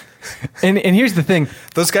death? And here's the thing.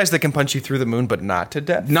 Those guys that can punch you through the moon, but not to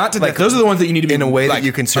death. Not to death. Those are the ones that you need to be in a way like, that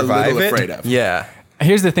you can a survive little it. afraid of. Yeah.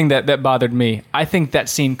 Here's the thing that bothered me. I think that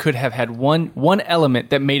scene could have had one element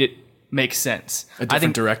that made it make sense. A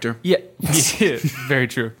different director. Yeah, very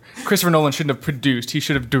true. Christopher Nolan shouldn't have produced. He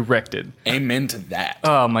should have directed. Amen to that.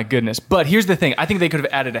 Oh my goodness. But here's the thing. I think they could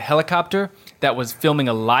have added a helicopter that was filming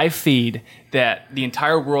a live feed that the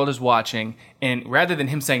entire world is watching. And rather than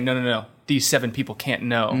him saying, no, these 7 people can't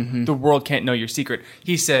know. The world can't know your secret.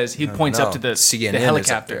 He says, he points up to the CNN is up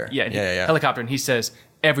helicopter. there. Yeah, helicopter. And he says,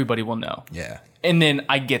 everybody will know. Yeah. And then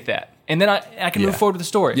I get that. And then I can move forward with the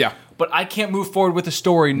story. Yeah. But I can't move forward with the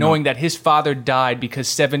story knowing that his father died because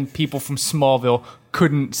 7 people from Smallville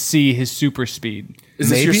couldn't see his super speed. Is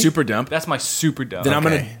this your super dump? That's my super dump. Then I'm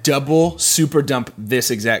going to double super dump this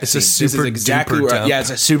exact It's a scene. super This is exactly duper where dump. Yeah, it's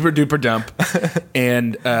a super duper dump.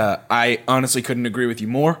 And I honestly couldn't agree with you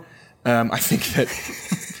more. I think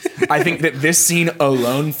that this scene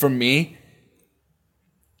alone for me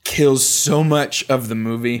kills so much of the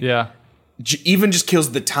movie. Yeah. Even just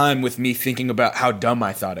kills the time with me thinking about how dumb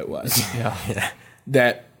I thought it was. Yeah.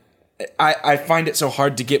 That I find it so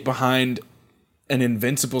hard to get behind an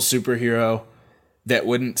invincible superhero that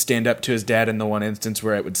wouldn't stand up to his dad in the one instance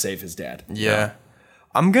where it would save his dad. Yeah.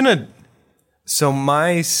 So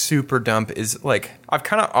my super dump is like, I've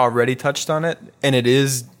kind of already touched on it, and it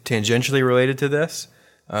is tangentially related to this.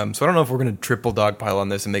 So I don't know if we're going to triple dogpile on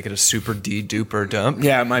this and make it a super D-duper dump.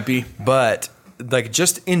 Yeah, it might be. But like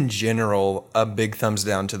just in general, a big thumbs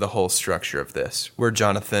down to the whole structure of this, where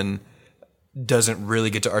Jonathan doesn't really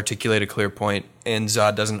get to articulate a clear point, and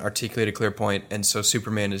Zod doesn't articulate a clear point, and so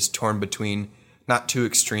Superman is torn between not 2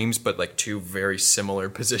 extremes, but like 2 very similar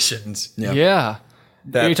positions. Yeah.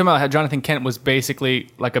 You're talking about how Jonathan Kent was basically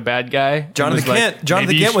like a bad guy? Jonathan Kent was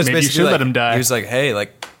maybe you basically should like, let him die. He was like, hey,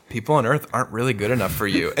 like people on Earth aren't really good enough for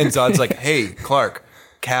you. And Zod's like, hey, Clark,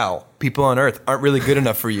 Cal, people on Earth aren't really good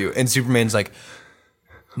enough for you. And Superman's like,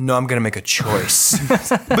 no, I'm going to make a choice.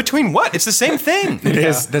 Between what? It's the same thing. It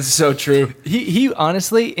is. That's so true. He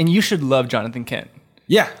honestly, and you should love Jonathan Kent.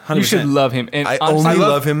 Yeah, 100%. You should love him. And I honestly, only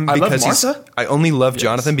love him I love because Martha. I only love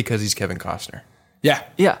Jonathan because he's Kevin Costner. Yeah.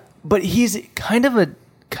 Yeah, but he's kind of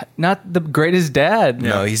not the greatest dad.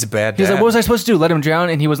 No, he's a bad dad. He's like, what was I supposed to do? Let him drown?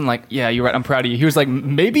 And he wasn't like, yeah, you're right. I'm proud of you. He was like,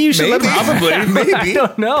 maybe you should let him drown. Maybe. I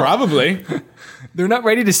don't know. Probably. They're not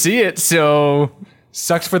ready to see it, so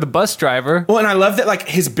sucks for the bus driver. Well, and I love that like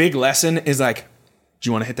his big lesson is like, do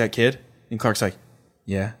you want to hit that kid? And Clark's like,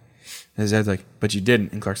 yeah. And his dad's like, but you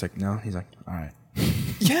didn't. And Clark's like, no. He's like, all right.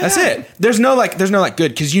 Yeah. That's it. There's no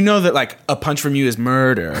good, because you know that like a punch from you is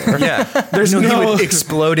murder. Yeah. There's He no would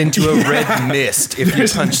explode into a red mist if you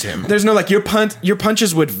punched him. There's no like your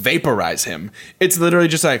punches would vaporize him. It's literally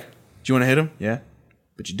just like, do you want to hit him? Yeah,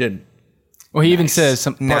 but you didn't. Well, he even says,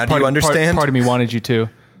 Now, do you understand? Part of me wanted you to.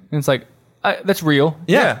 And it's like, that's real.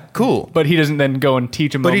 Yeah, cool. But he doesn't then go and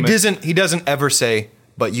teach him. But he doesn't ever say,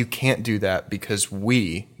 but you can't do that because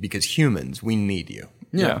humans, we need you.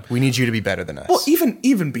 Yeah. We need you to be better than us. Well,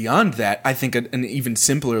 even beyond that, I think an even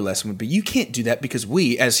simpler lesson would be you can't do that because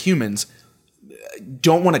we, as humans,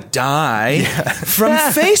 don't want to die from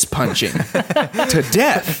face punching to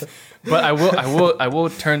death. But I will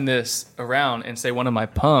turn this around and say one of my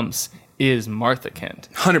pumps is Martha Kent.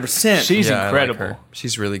 100%. She's Yeah, I like incredible. her.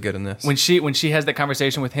 She's really good in this. When she has that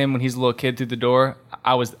conversation with him when he's a little kid through the door,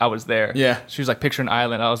 I was there. Yeah. She was like, picture an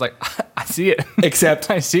island. I was like, I see it.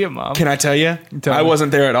 Except, I see it, Mom. can I tell you? Tell I me.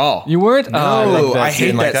 wasn't there at all. You weren't? No, I loved that I scene.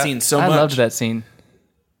 hate like that that? scene so I much. loved that scene.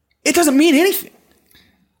 It doesn't mean anything.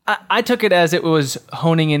 I took it as it was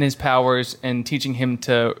honing in his powers and teaching him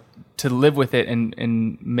to live with it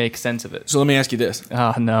and make sense of it. So let me ask you this.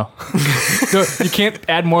 Oh, no. So you can't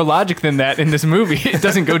add more logic than that in this movie. It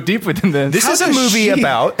doesn't go deeper than this. This is a movie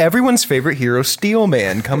about everyone's favorite hero, Steel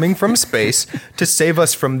Man, coming from space to save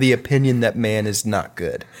us from the opinion that man is not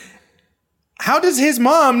good. How does his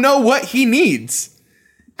mom know what he needs?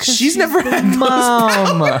 She's never had those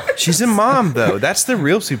Mom. She's a mom, though. That's the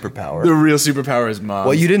real superpower. The real superpower is mom.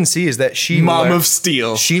 What you didn't see is that she Mom of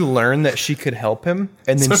Steel. She learned that she could help him,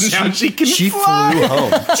 and then So now she can flew fly.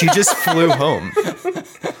 home. She just flew home.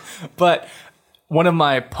 But one of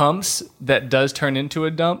my pumps that does turn into a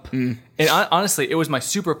dump, and honestly, it was my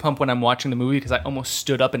super pump when I'm watching the movie because I almost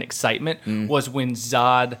stood up in excitement, was when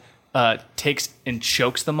Zod takes and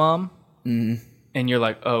chokes the mom. And you're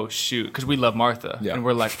like, oh, shoot, because we love Martha. Yeah. And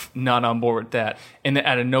we're like, not on board with that. And then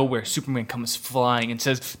out of nowhere, Superman comes flying and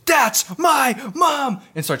says, that's my mom!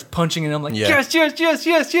 And starts punching, and I'm like, Yeah. yes, yes, yes,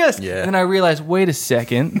 yes, yes. Yeah. And then I realized, wait a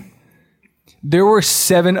second. There were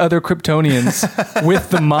 7 other Kryptonians with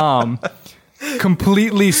the mom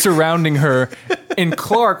completely surrounding her. And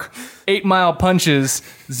Clark 8-mile punches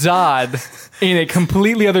Zod in a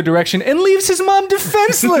completely other direction and leaves his mom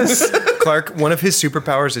defenseless. Clark, one of his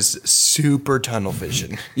superpowers is super tunnel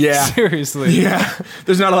vision. Yeah. Seriously. Yeah.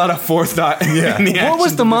 There's not a lot of forethought in the What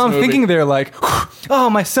was actions the of mom this movie. thinking there? Like, oh,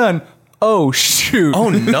 my son. Oh, shoot. Oh,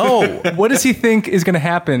 no. What does he think is going to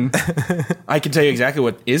happen I can tell you exactly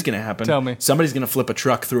what is going to happen. Tell me. Somebody's going to flip a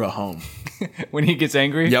truck through a home. when he gets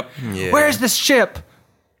angry? Yep. Yeah. Where's the ship?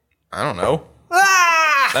 I don't know.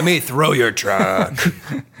 Let me throw your truck.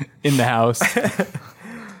 In the house.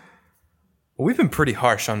 Well, we've been pretty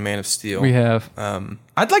harsh on Man of Steel. We have.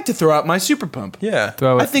 I'd like to throw out my super pump. Yeah.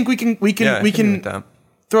 Throw it. I think we can Yeah, I we agree can with that.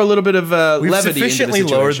 throw a little bit of We've levity sufficiently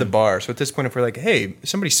into the lowered the situation. bar, so at this point, if we're like, "Hey,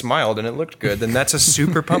 somebody smiled and it looked good," then that's a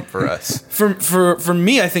super pump for us. For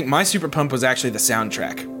me, I think my super pump was actually the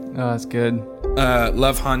soundtrack. Oh, that's good.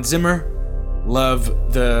 Love Hans Zimmer. Love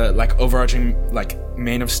the overarching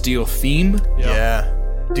Man of Steel theme. Yeah.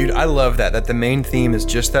 Dude, I love that the main theme is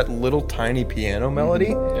just that little tiny piano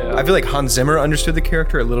melody. Yeah. I feel like Hans Zimmer understood the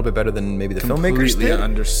character a little bit better than maybe the filmmakers did.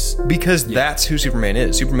 Because that's who Superman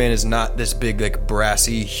is. Superman is not this big,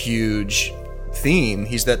 brassy, huge theme.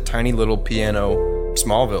 He's that tiny little piano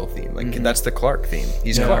Smallville theme. That's the Clark theme.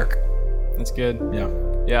 He's Clark. That's good. Yeah.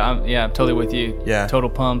 Yeah, I'm totally with you. Yeah. Total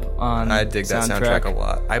pump on I dig that soundtrack a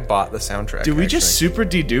lot. I bought the soundtrack. Do we just super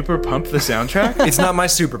de-duper pump the soundtrack? It's not my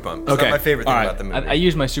super pump. It's Okay. not my favorite thing All right. about the movie. I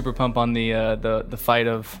used my super pump on the fight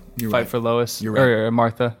right. for Lois You're right. or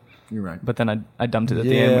Martha, You're right. but then I dumped it at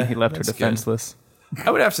the end when he left her that's good. defenseless. I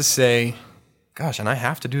would have to say, gosh, and I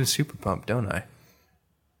have to do a super pump, don't I?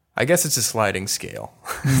 I guess it's a sliding scale.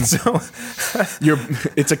 So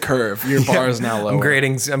It's a curve. Your bar is now lower. I'm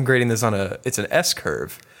grading this on it's an S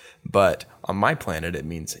curve, but on my planet it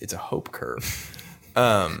means it's a hope curve.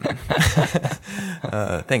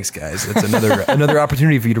 Thanks, guys. That's another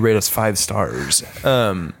opportunity for you to rate us 5 stars.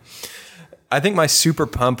 I think my super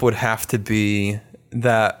pump would have to be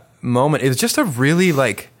that moment. It was just a really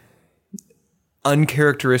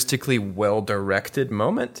uncharacteristically well directed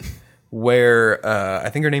moment. Where I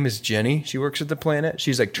think her name is Jenny. She works at the planet.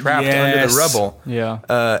 She's trapped under Yes. the rubble. Yeah.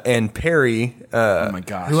 And Perry, Oh my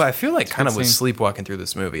gosh. who I feel like kind of was scene. sleepwalking through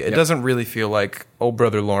this movie. It doesn't really feel like old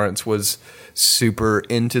brother Lawrence was super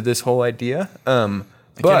into this whole idea. I can't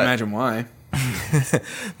imagine why.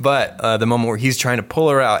 But the moment where he's trying to pull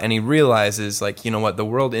her out and he realizes, you know what, the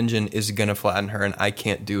world engine is going to flatten her and I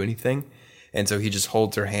can't do anything. And so he just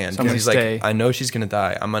holds her hand. Somebody He's stay. like, I know she's going to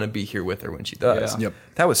die. I'm going to be here with her when she does. Yeah. Yep.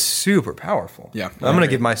 That was super powerful. Yeah, I'm going to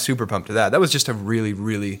give my super pump to that. That was just a really,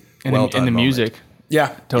 really And, well done and the moment. music. Yeah,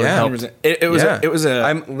 Totally Yeah. helped. It was a.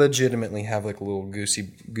 I'm legitimately have little goosey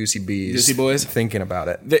bees. Goosey boys? thinking about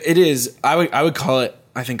it. It is. I would call it.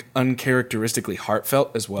 I think uncharacteristically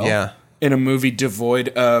heartfelt as well. Yeah. In a movie devoid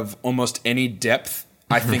of almost any depth,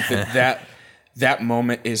 I think that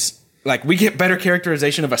moment is like we get better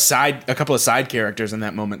characterization of a couple of side characters in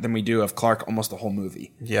that moment than we do of Clark almost the whole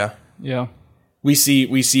movie. Yeah. Yeah. We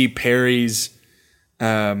see Perry's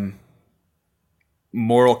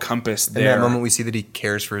moral compass In there. that moment, we see that he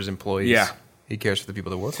cares for his employees. Yeah. He cares for the people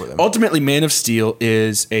that work with him. Ultimately, Man of Steel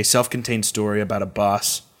is a self-contained story about a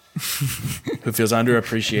boss who feels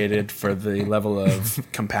underappreciated for the level of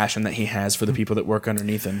compassion that he has for the people that work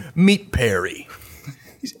underneath him. Meet Perry.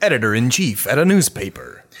 He's editor-in-chief at a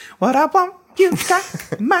newspaper. What I want you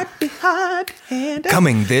got might be hard and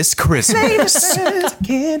Coming this Christmas.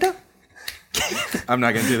 I'm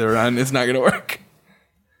not going to do the run. It's not going to work.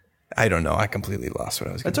 I don't know. I completely lost what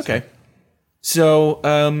I was going to That's say. okay.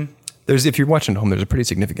 So, If you're watching at home, there's a pretty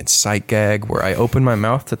significant sight gag where I opened my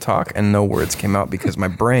mouth to talk and no words came out because my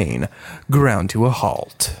brain ground to a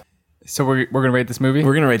halt. So we're going to rate this movie?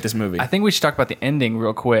 we're going to rate this movie. I think we should talk about the ending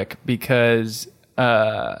real quick because,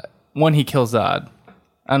 one, he kills Zod.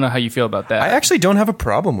 I don't know how you feel about that. I actually don't have a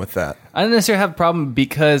problem with that. I don't necessarily have a problem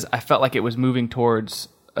because I felt like it was moving towards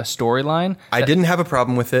a storyline. I didn't have a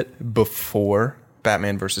problem with it before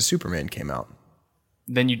Batman vs. Superman came out.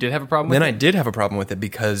 Then you did have a problem with Then it? I did have a problem with it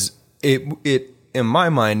because it in my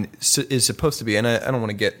mind is supposed to be, and I don't want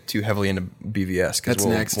to get too heavily into BVS because That's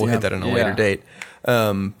next, we'll yeah. hit that in a later date.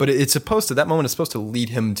 But it's supposed to, that moment is supposed to lead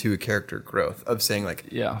him to a character growth of saying like,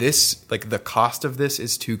 this, like the cost of this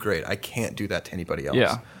is too great. I can't do that to anybody else.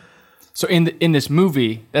 Yeah. So in this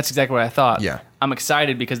movie, that's exactly what I thought. Yeah. I'm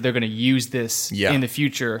excited because they're going to use this in the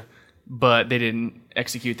future, but they didn't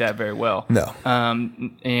execute that very well. No.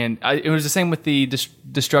 It was the same with the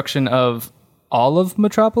destruction of all of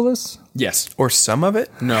Metropolis. yes. Or some of it?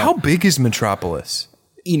 No. How big is Metropolis?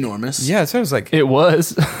 Enormous. Yeah, so I was like, It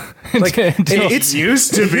was. like It's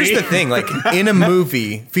used to here's be. the thing, like in a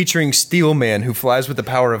movie featuring Steel Man who flies with the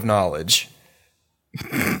power of knowledge.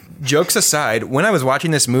 Jokes aside, when I was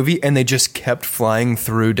watching this movie and they just kept flying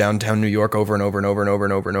through downtown New York over and over and over and over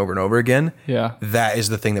and over and over and over again, Yeah. that is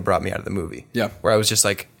the thing that brought me out of the movie. Yeah. Where I was just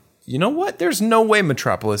like, you know what? There's no way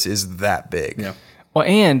Metropolis is that big. Yeah. Well,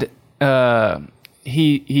 and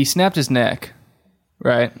he snapped his neck,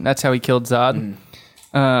 right? That's how he killed Zod.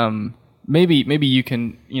 Maybe you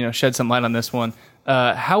can shed some light on this one.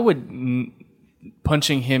 How would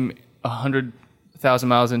punching him 100,000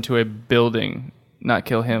 miles into a building not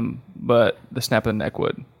kill him, but the snap of the neck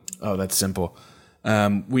would? Oh, that's simple.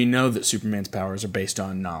 We know that Superman's powers are based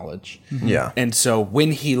on knowledge. Yeah. And so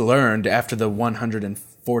when he learned after the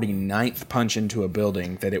 149th punch into a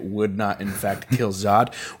building that it would not, in fact, kill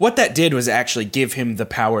Zod, what that did was actually give him the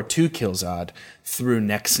power to kill Zod through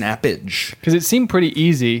neck snappage. Because it seemed pretty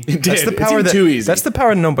easy. That's the It power seemed that too easy. That's the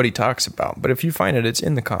power nobody talks about. But if you find it, it's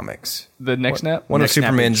in the comics. The neck snap. One Neck of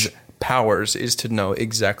Superman's snappage. powers is to know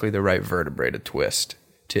exactly the right vertebrae to twist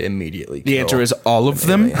to immediately The kill answer is all of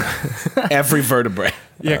them. alien. Every vertebrae.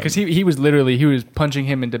 Yeah, because he was punching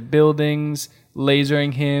him into buildings,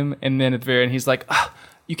 lasering him, and then at the very end he's like,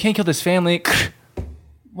 "You can't kill this family.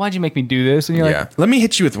 Why'd you make me do this?" And you're Yeah. like, Let me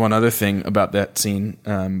hit you with one other thing about that scene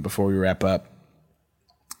before we wrap up.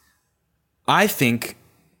 I think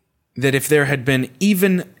that if there had been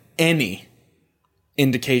even any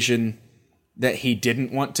indication that he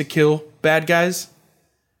didn't want to kill bad guys,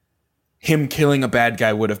 him killing a bad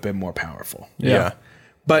guy would have been more powerful. Yeah.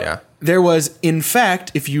 But Yeah. there was, in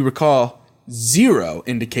fact, if you recall, zero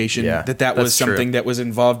indication Yeah, that was that's true. something that was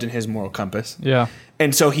involved in his moral compass. yeah.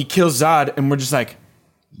 And so he kills Zod, and we're just like,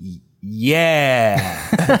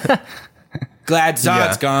 yeah. Glad Zod's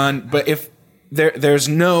Yeah. gone. But if there's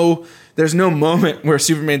no moment where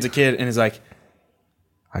Superman's a kid and is like,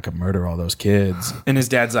 I could murder all those kids. And his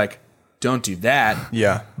dad's like, don't do that.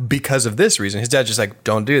 Yeah. Because of this reason. His dad's just like,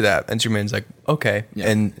 don't do that. And Superman's like, okay. Yeah.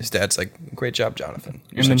 And his dad's like, great job, Jonathan.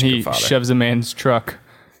 You're And then such a he good father. shoves a man's truck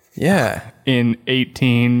Yeah. in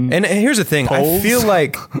 18. And here's the thing. Poles?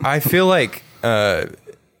 I feel like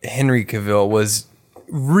Henry Cavill was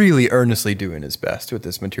really earnestly doing his best with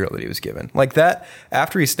this material that he was given. Like that,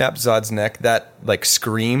 after he snaps Zod's neck, that like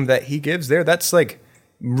scream that he gives there, that's like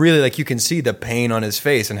really like you can see the pain on his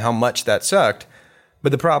face and how much that sucked.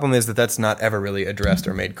 But the problem is that that's not ever really addressed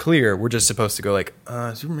or made clear. We're just supposed to go like,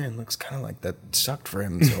 Superman looks kind of like that sucked for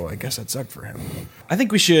him, so I guess that sucked for him. I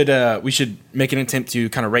think we should make an attempt to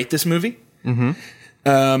kind of rate this movie. Mm-hmm.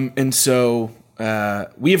 And so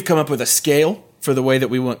we have come up with a scale for the way that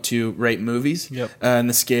we want to rate movies. Yep. And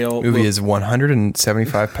the scale Movie is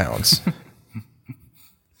 175 pounds.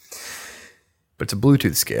 But it's a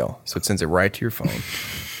Bluetooth scale, so it sends it right to your phone.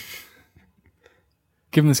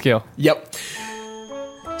 Give him the scale. Yep.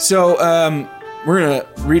 So we're gonna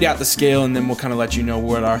read out the scale, and then we'll kind of let you know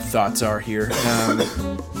what our thoughts are here.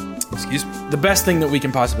 Excuse me. The best thing that we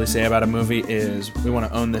can possibly say about a movie is we want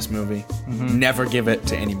to own this movie. Never give it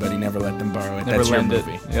to anybody. Never let them borrow it. Never That's your lend it.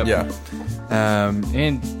 movie. Yep. Yeah.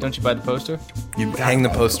 And don't you buy the poster? You hang the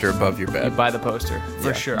poster above your You bed. buy the poster for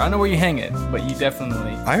Yeah. sure. I don't know where you hang it, but you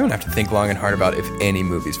definitely. I don't have to think long and hard about if any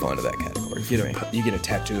movies fall into that category. You get a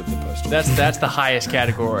tattoo of the poster. That's the highest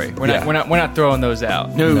category. We're Yeah. not we're not throwing those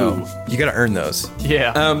out. no. You got to earn those.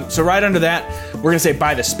 Yeah. So right under that, we're gonna say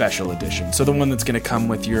buy the special edition. So the one that's gonna come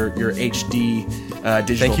with your HD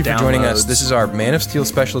digital. Thank you for joining us. downloads. This is our Man of Steel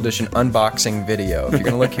Special Edition unboxing video. If you're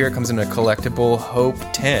going to look here, it comes in a collectible Hope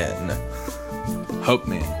 10. Hope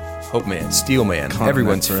Man. Hope Man, Steel Man, Comment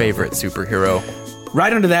everyone's for- favorite superhero.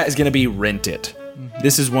 Right under that is gonna be Rent It.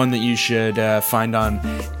 This is one that you should find on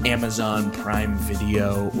Amazon Prime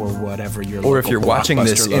Video or whatever your Or if local you're watching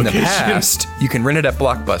this Blockbuster in the location. past, you can rent it at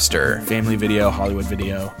Blockbuster. Family Video, Hollywood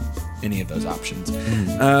Video, any of those options.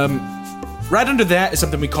 Right under that is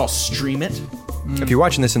something we call Stream It. If you're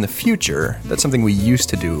watching this in the future, that's something we used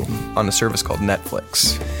to do on a service called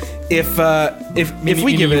Netflix. If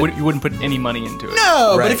we you, give you it. wouldn't, you wouldn't put any money into it.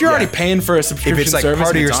 No, Right, but if you're yeah. already paying for a subscription If it's like service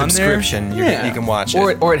part of and your it's on there, subscription, yeah. you can watch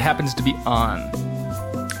Or it. or it happens to be on.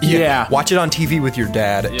 Yeah. Watch it on TV with your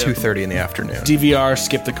dad at Yeah. 2:30 in the afternoon. DVR,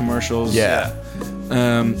 skip the commercials. Yeah.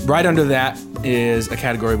 Right under that is a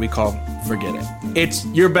category we call Forget It.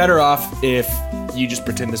 You're better off if you just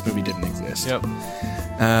pretend this movie didn't exist. Yep.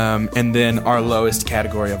 And then our lowest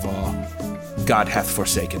category of all, God hath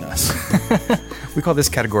forsaken us. We call this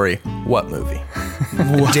category What Movie?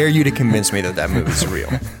 I dare you to convince me that that movie's real.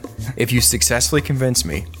 If you successfully convince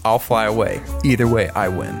me, I'll fly away. Either way, I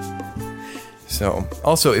win. So,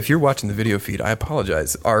 also, if you're watching the video feed, I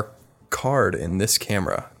apologize. Our card in this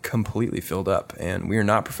camera completely filled up, and we are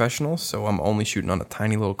not professionals, so I'm only shooting on a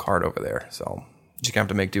tiny little card over there. So, you're gonna have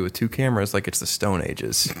to make do with two cameras like it's the Stone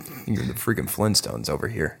Ages. You're the freaking Flintstones over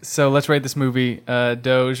here. So let's rate this movie.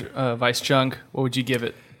 Doge, Vice Chunk, what would you give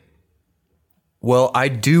it? Well, I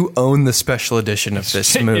do own the special edition of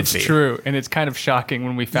this movie. It's true, and it's kind of shocking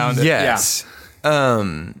when we found it. Yes.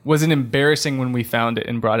 Was it embarrassing when we found it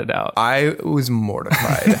and brought it out? I was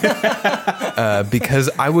mortified because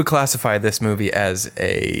I would classify this movie as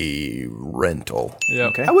a rental. Yeah.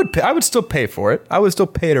 Okay. I would still pay for it. I would still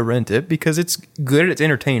pay to rent it because it's good. It's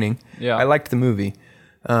entertaining. Yeah. I liked the movie.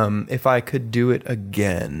 If I could do it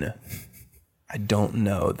again, I don't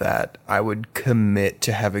know that I would commit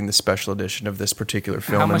to having the special edition of this particular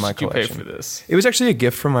film How in much my did you collection. pay for this? It was actually a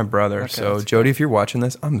gift from my brother. So, that's Jody, if you're watching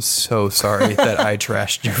this, I'm so sorry that I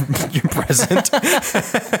trashed your present.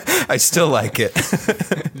 I still like it.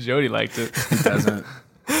 Jody liked it. It doesn't.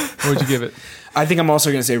 What would you give it? I think I'm also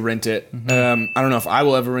going to say Rent It. I don't know if I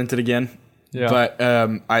will ever rent it again. Yeah. But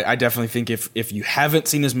I definitely think if you haven't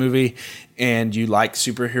seen this movie and you like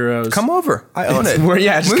superheroes, Come over. I own it.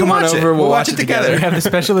 just We come on watch it. over. We'll watch it it together. We have the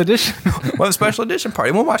special edition. We'll have a special edition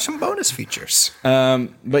party. We'll watch some bonus features.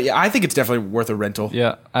 But yeah, I think it's definitely worth a rental.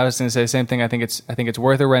 Yeah, I was going to say the same thing. I think it's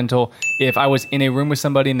worth a rental. If I was in a room with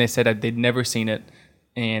somebody and they said they'd never seen it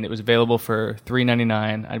and it was available for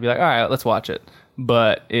 $3.99, I'd be like, all right, let's watch it.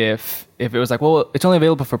 But if it was like, well, it's only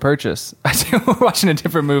available for purchase, I'd say we're watching a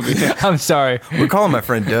different movie. I'm sorry. We're calling my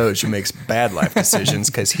friend Doge, who makes bad life decisions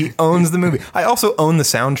because he owns the movie. I also own the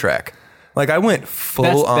soundtrack. Like I went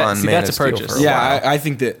full on see, Man that's of a Steel purchase. for a Yeah, while. I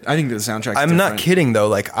think that the soundtrack. I'm not kidding though.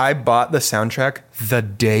 Like I bought the soundtrack the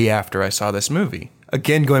day after I saw this movie.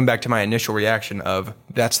 Again, going back to my initial reaction of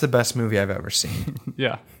that's the best movie I've ever seen.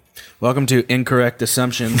 Yeah. Welcome to Incorrect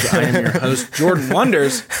Assumptions. I am your host, Jordan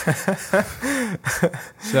Wonders.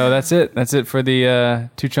 So that's it. That's it for the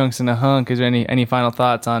Two Chunks and a Hunk. Is there any final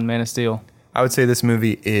thoughts on Man of Steel? I would say this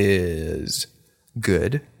movie is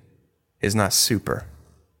good. Is not super.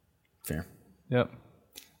 Fair. Yep.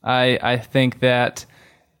 I think that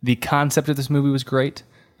the concept of this movie was great.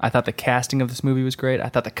 I thought the casting of this movie was great. I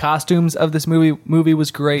thought the costumes of this movie was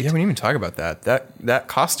great. Yeah, we didn't even talk about that. That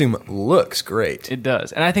costume looks great. It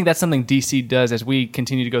does. And I think that's something DC does as we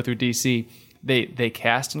continue to go through DC. They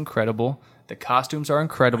cast incredible. The costumes are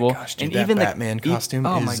incredible. Oh my gosh, dude, that Batman costume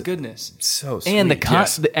oh my is goodness. so sweet. And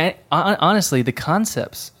Yes. honestly, the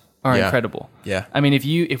concepts are Yeah. incredible. Yeah. I mean,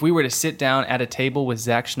 if we were to sit down at a table with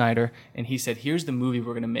Zack Snyder and he said, "Here's the movie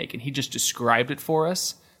we're going to make," and he just described it for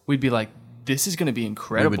us, we'd be like, this is going to be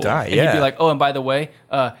incredible. die, and yeah. he'd be like, oh, and by the way,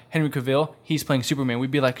 Henry Cavill, he's playing Superman. We'd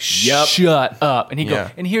be like, Yep. shut up. And he'd Yeah.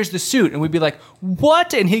 go, and here's the suit. And we'd be like,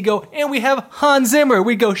 what? And he'd go, and we have Hans Zimmer.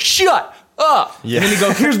 We'd go, shut up. Yeah. And then you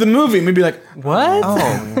go, here's the movie. And we'd be like, What?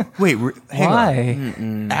 Oh, wait, hang Why?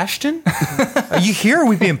 on. Ashton? Are you here? Are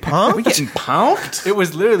we being pumped? getting punked? It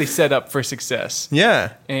was literally set up for success.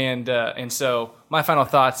 Yeah. And so my final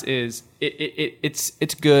thoughts is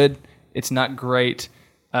it's good. It's not great.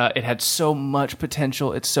 It had so much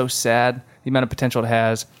potential. It's so sad the amount of potential it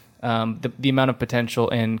has. The amount of potential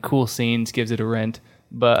and cool scenes gives it a rent.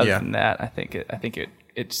 But other than that, I think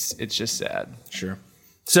it's just sad. Sure.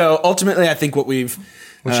 So ultimately, I think what we've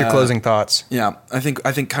What's your closing thoughts? Yeah, I think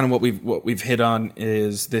kind of what we've hit on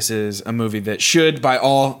is this is a movie that should, by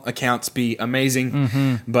all accounts, be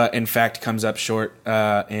amazing, but in fact comes up short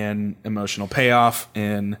in emotional payoff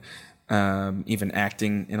and even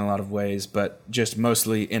acting in a lot of ways, but just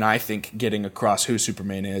mostly in, I think, getting across who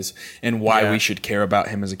Superman is and why we should care about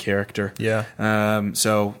him as a character. Yeah.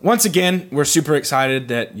 So once again, we're super excited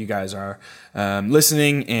that you guys are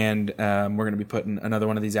listening, and we're going to be putting another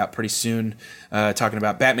one of these out pretty soon, talking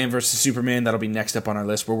about Batman versus Superman. That'll be next up on our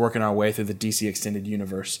list. We're working our way through the DC Extended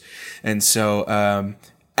Universe. And so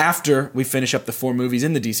after we finish up the 4 movies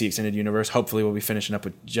in the DC Extended Universe, hopefully we'll be finishing up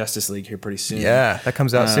with Justice League here pretty soon. Yeah, that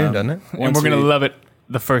comes out soon, doesn't it? And we're going to love it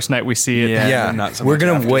the first night we see it. Yeah, not so we're much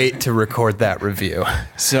going to after. wait to record that review.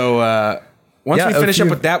 So once we if finish up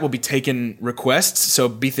you- with that, we'll be taking requests. So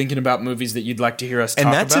be thinking about movies that you'd like to hear us talk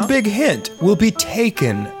And that's about. a big hint. We'll be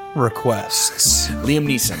taking requests. Liam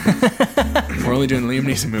Neeson. We're only doing Liam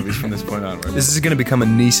Neeson movies from this point onward. This is going to become a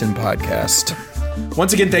Neeson podcast.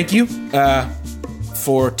 Once again, thank you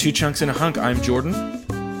for 2 Chunks and a Hunk. I'm Jordan.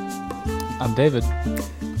 I'm David.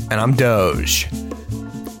 And I'm Doge.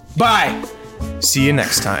 Bye. See you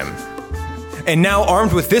next time. And now,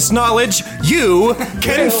 armed with this knowledge, you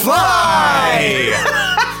can fly!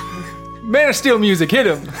 Man of Steel music, hit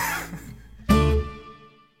him.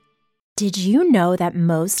 Did you know that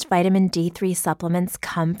most vitamin D3 supplements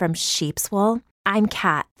come from sheep's wool? I'm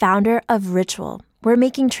Kat, founder of Ritual. We're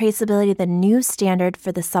making traceability the new standard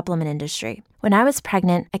for the supplement industry. When I was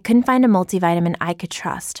pregnant, I couldn't find a multivitamin I could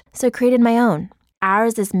trust, so I created my own.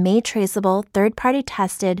 Ours is made traceable, third-party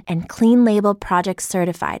tested, and clean label project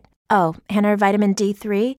certified. Oh, and our vitamin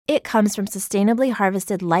D3? It comes from sustainably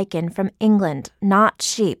harvested lichen from England, not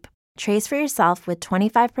sheep. Trace for yourself with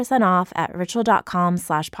 25% off at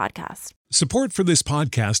ritual.com/podcast. Support for this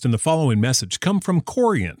podcast and the following message come from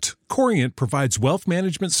Corient. Corient provides wealth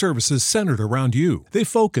management services centered around you. They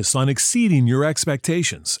focus on exceeding your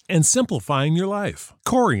expectations and simplifying your life.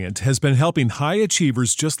 Corient has been helping high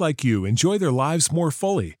achievers just like you enjoy their lives more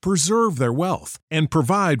fully, preserve their wealth, and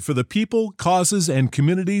provide for the people, causes, and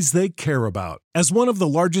communities they care about. As one of the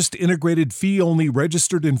largest integrated fee-only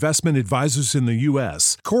registered investment advisors in the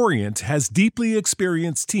U.S., Corient has deeply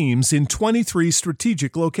experienced teams in 23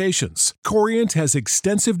 strategic locations. Corient has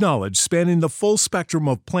extensive knowledge spanning the full spectrum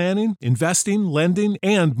of planning, investing, lending,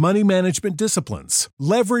 and money management disciplines.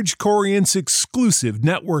 Leverage Corient's exclusive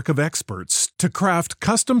network of experts to craft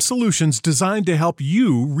custom solutions designed to help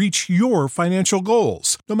you reach your financial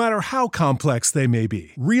goals, no matter how complex they may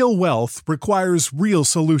be. Real wealth requires real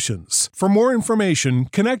solutions. For more information,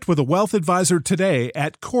 connect with a wealth advisor today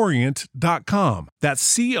at Corient.com.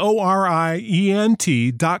 That's Corient.com.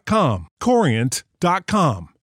 Corient.com.